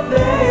your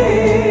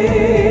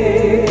face.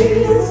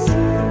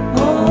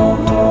 Oh,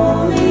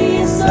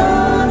 Holy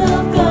Son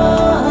of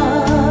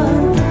God,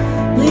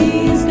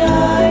 please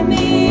guide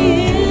me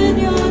in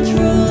your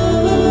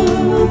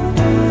truth.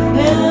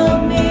 Help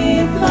me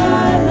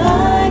fly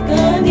like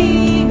an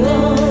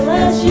eagle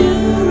as you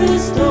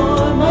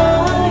restore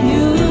my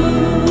youth.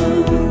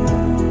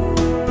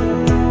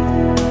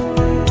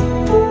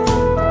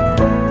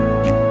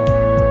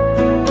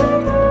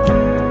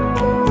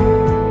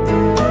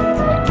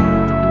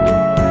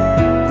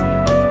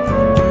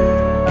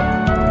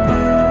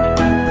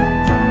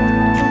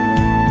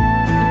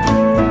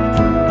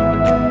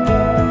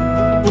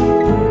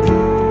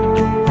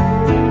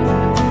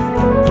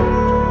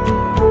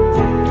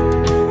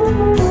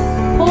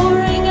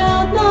 Pouring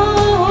out my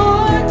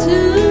heart to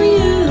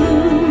you,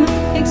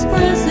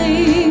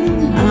 expressing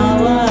how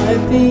I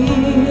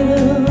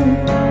feel,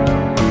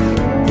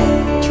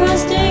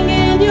 trusting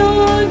in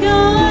your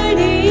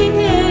guiding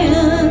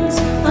hands.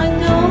 I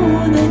know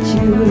that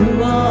you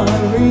are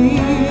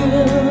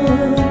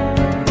real.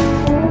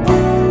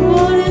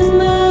 What is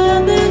man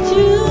that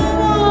you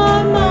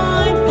are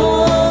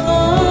mindful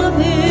of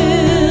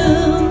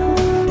him?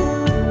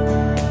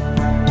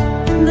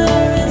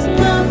 There is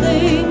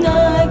nothing I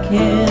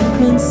can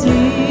conceal.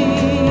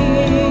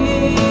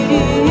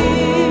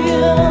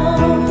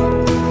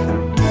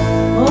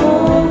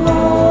 Oh,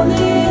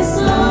 Holy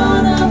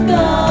Son of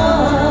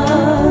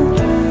God,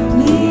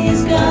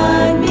 please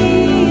guide me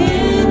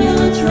in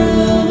your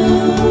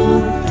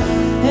truth.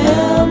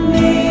 Help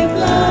me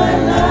fly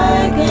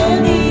like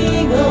an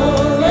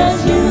eagle as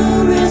you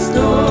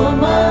restore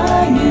my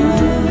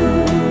youth.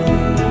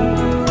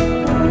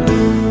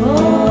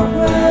 Oh,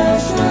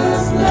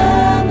 precious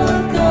Lamb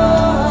of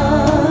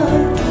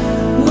God,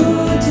 who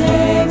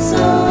takes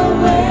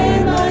away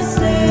my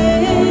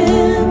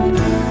sin,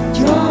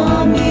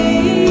 draw me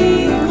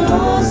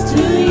close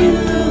to you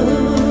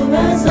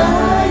as I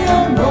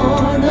am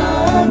born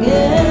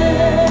again.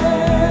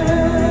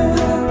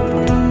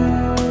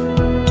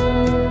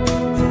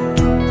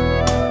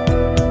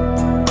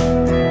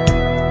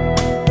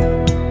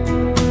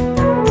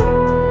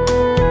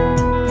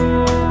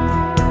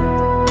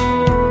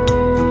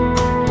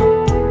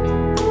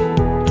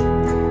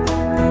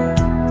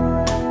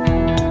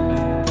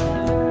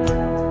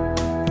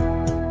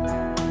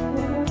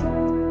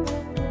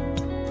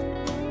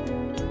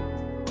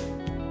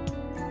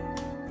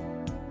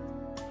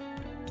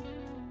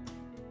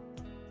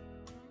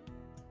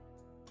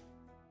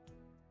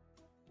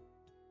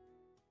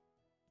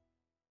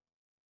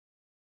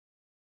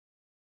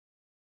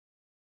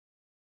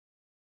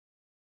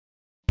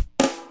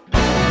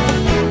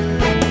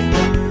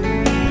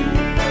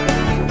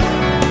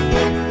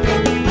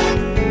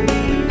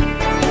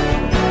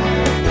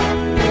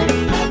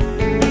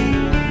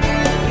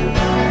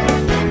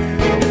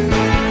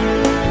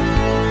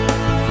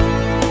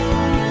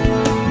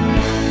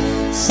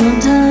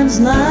 Sometimes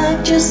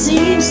life just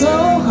seems so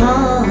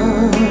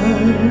hard.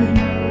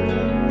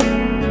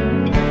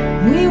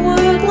 We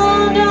work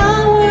long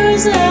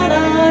hours at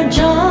our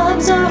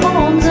jobs, our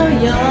homes, our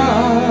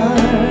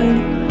yard,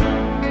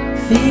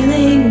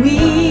 feeling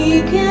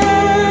weak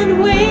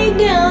and weighed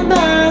down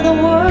by the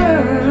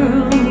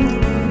world,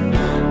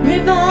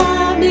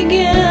 revived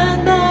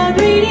again by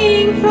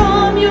reading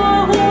from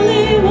your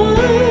holy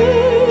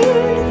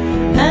word.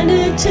 And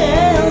it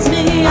tells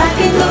me I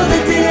can go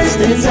the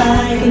distance,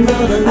 I can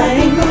go the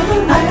length,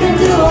 I can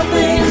do all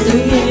things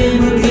through him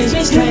who gives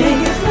me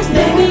strength.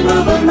 Make me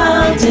move a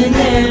mountain,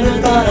 never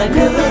thought I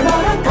could,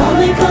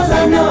 only 'cause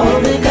I know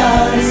that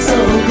God is so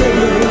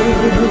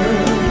good.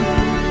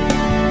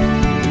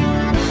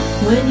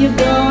 When you've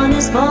gone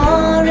as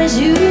far as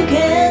you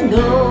can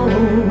go,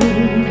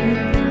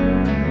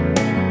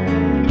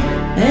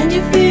 and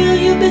you feel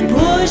you've been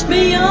pushed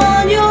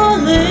beyond your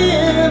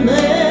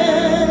limits,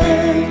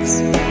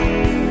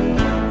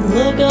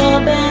 look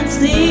up and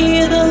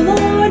see the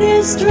Lord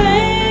is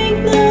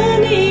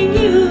strengthening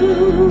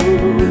you.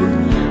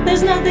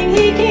 There's nothing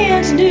he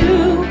can't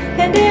do,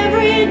 and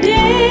every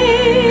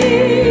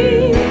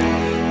day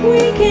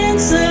we can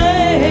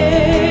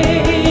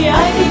say,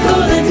 I can go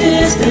the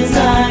distance,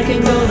 I can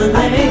go the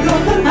length,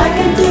 I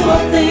can do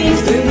all things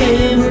through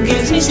him who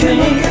gives me strength.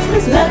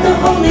 strength. Let the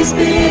Holy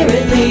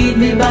Spirit lead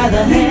me by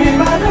the hand.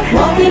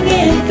 Walking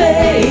in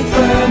faith,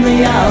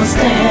 firmly I'll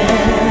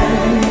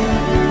stand.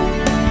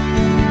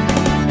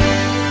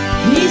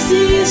 He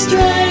sees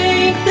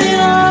strength in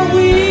our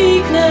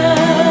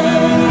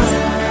weakness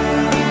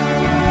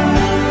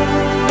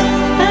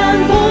and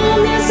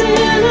boldness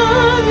in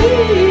our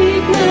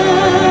meekness.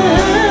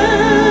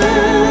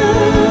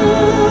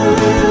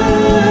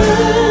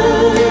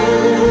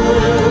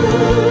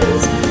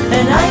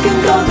 And I can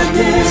go the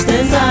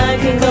distance, I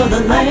can go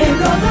the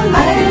length.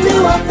 I can do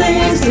all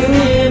things through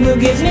Him who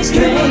gives me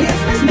strength.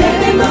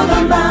 Maybe move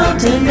a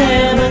mountain,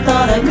 never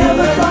thought I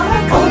could.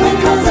 Only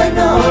 'cause I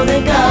know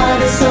that God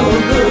is so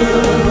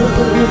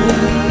good.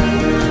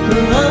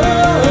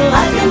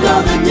 Oh, I can go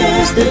the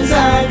distance, I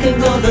can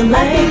go the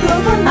length.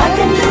 I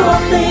can do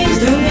all things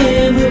through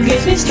Him who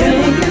gives me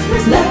strength.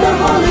 Let the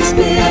Holy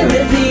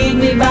Spirit lead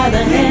me by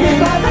the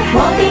hand.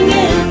 Walking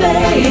in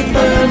faith,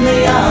 firmly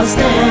I'll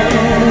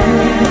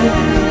stand.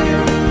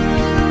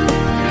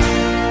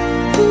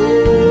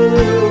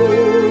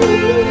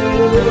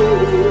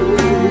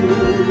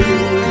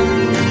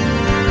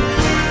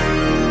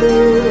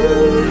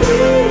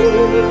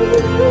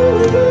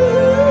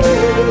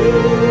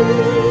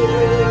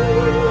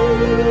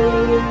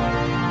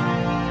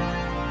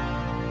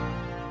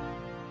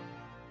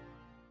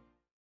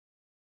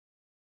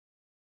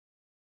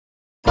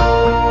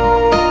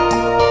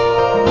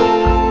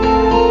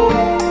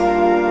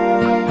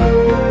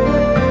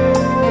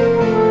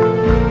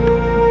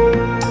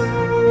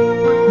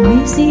 We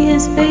see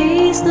His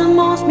face, the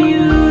most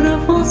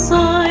beautiful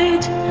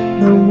sight,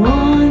 the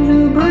one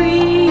who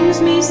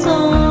brings me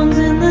songs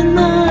in the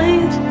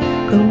night,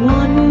 the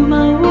one whom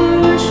I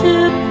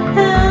worship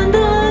and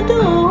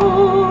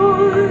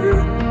adore.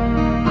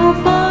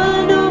 Alpha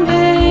and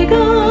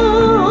Omega,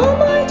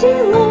 Almighty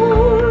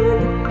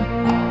Lord.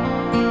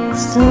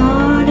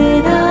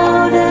 Started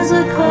out as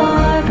a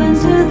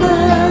carpenter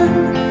then,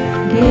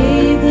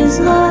 gave His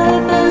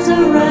life as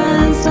a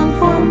ransom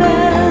for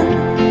man.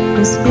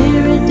 The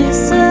Spirit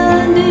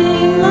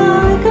descending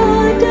like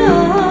a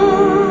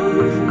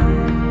dove.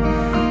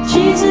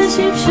 Jesus,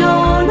 you've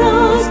shown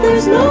us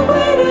there's no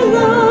greater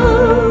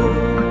love.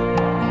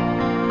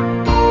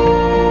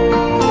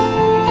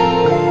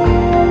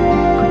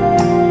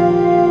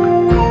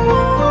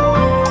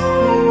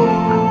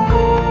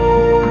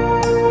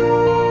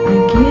 I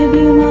give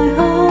you my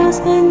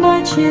husband, my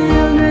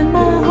children,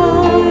 my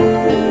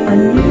heart, a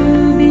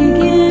new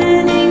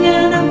beginning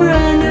and a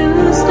brand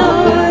new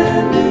start.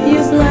 You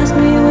blessed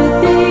me with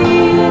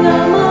being a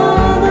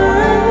mother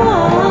and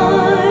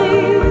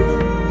wife.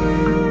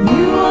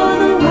 You are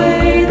the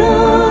way, the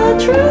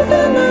truth,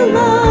 and the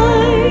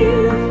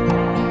life.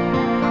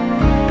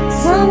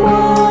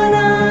 Someone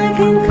I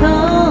can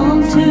come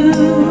to,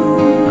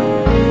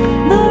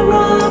 the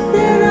rock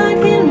that I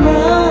can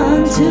run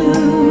to,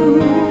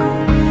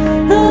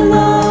 the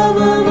love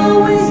I've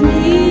always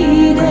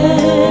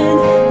needed.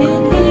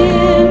 In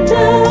Him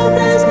death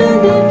has been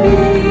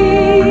defeated.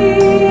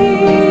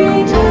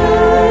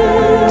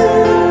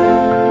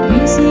 We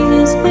see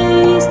His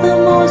face, the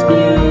most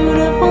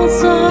beautiful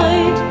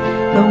sight,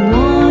 the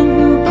one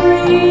who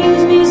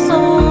brings me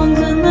songs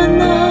in the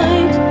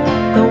night,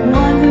 the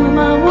one whom I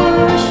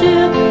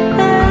worship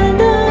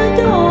and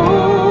adore.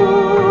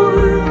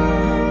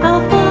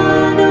 Alpha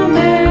and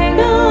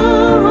Omega,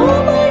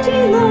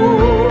 Almighty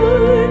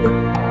Lord.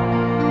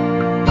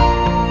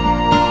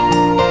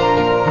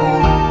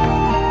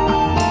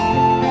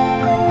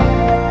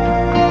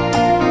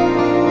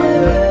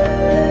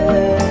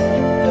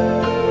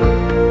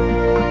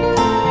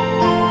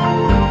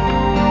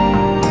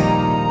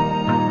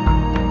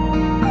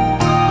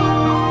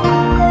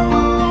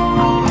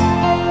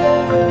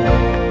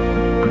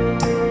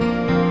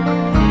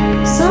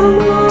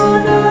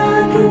 Someone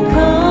I can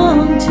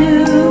come to,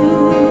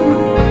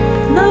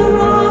 the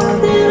rock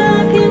that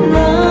I can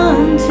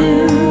run to,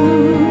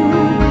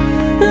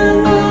 the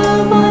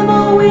love I've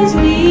always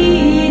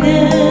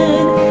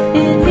needed.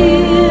 In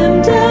Him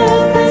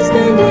death has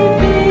been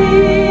defeated.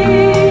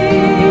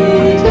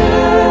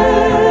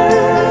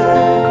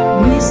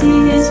 We see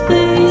His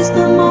face,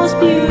 the most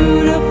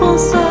beautiful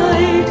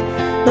sight,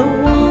 the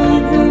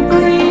one who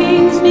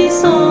brings me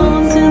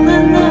songs in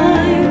the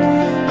night,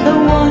 the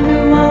one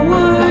whom I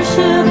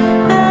worship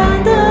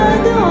and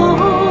adore.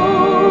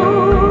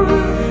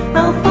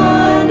 Alpha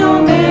and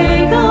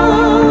Omega,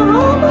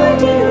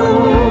 Almighty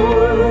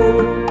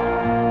Lord.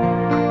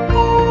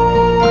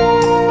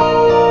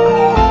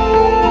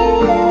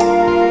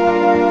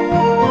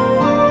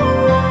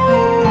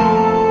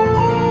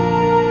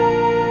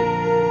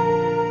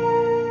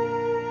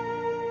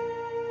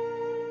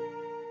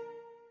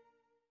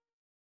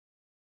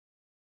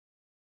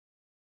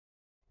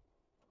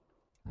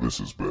 This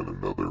has been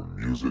another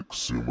Music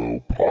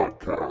Sumo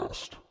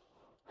podcast.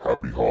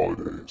 Happy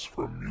holidays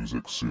from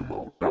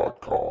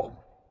musicsumo.com.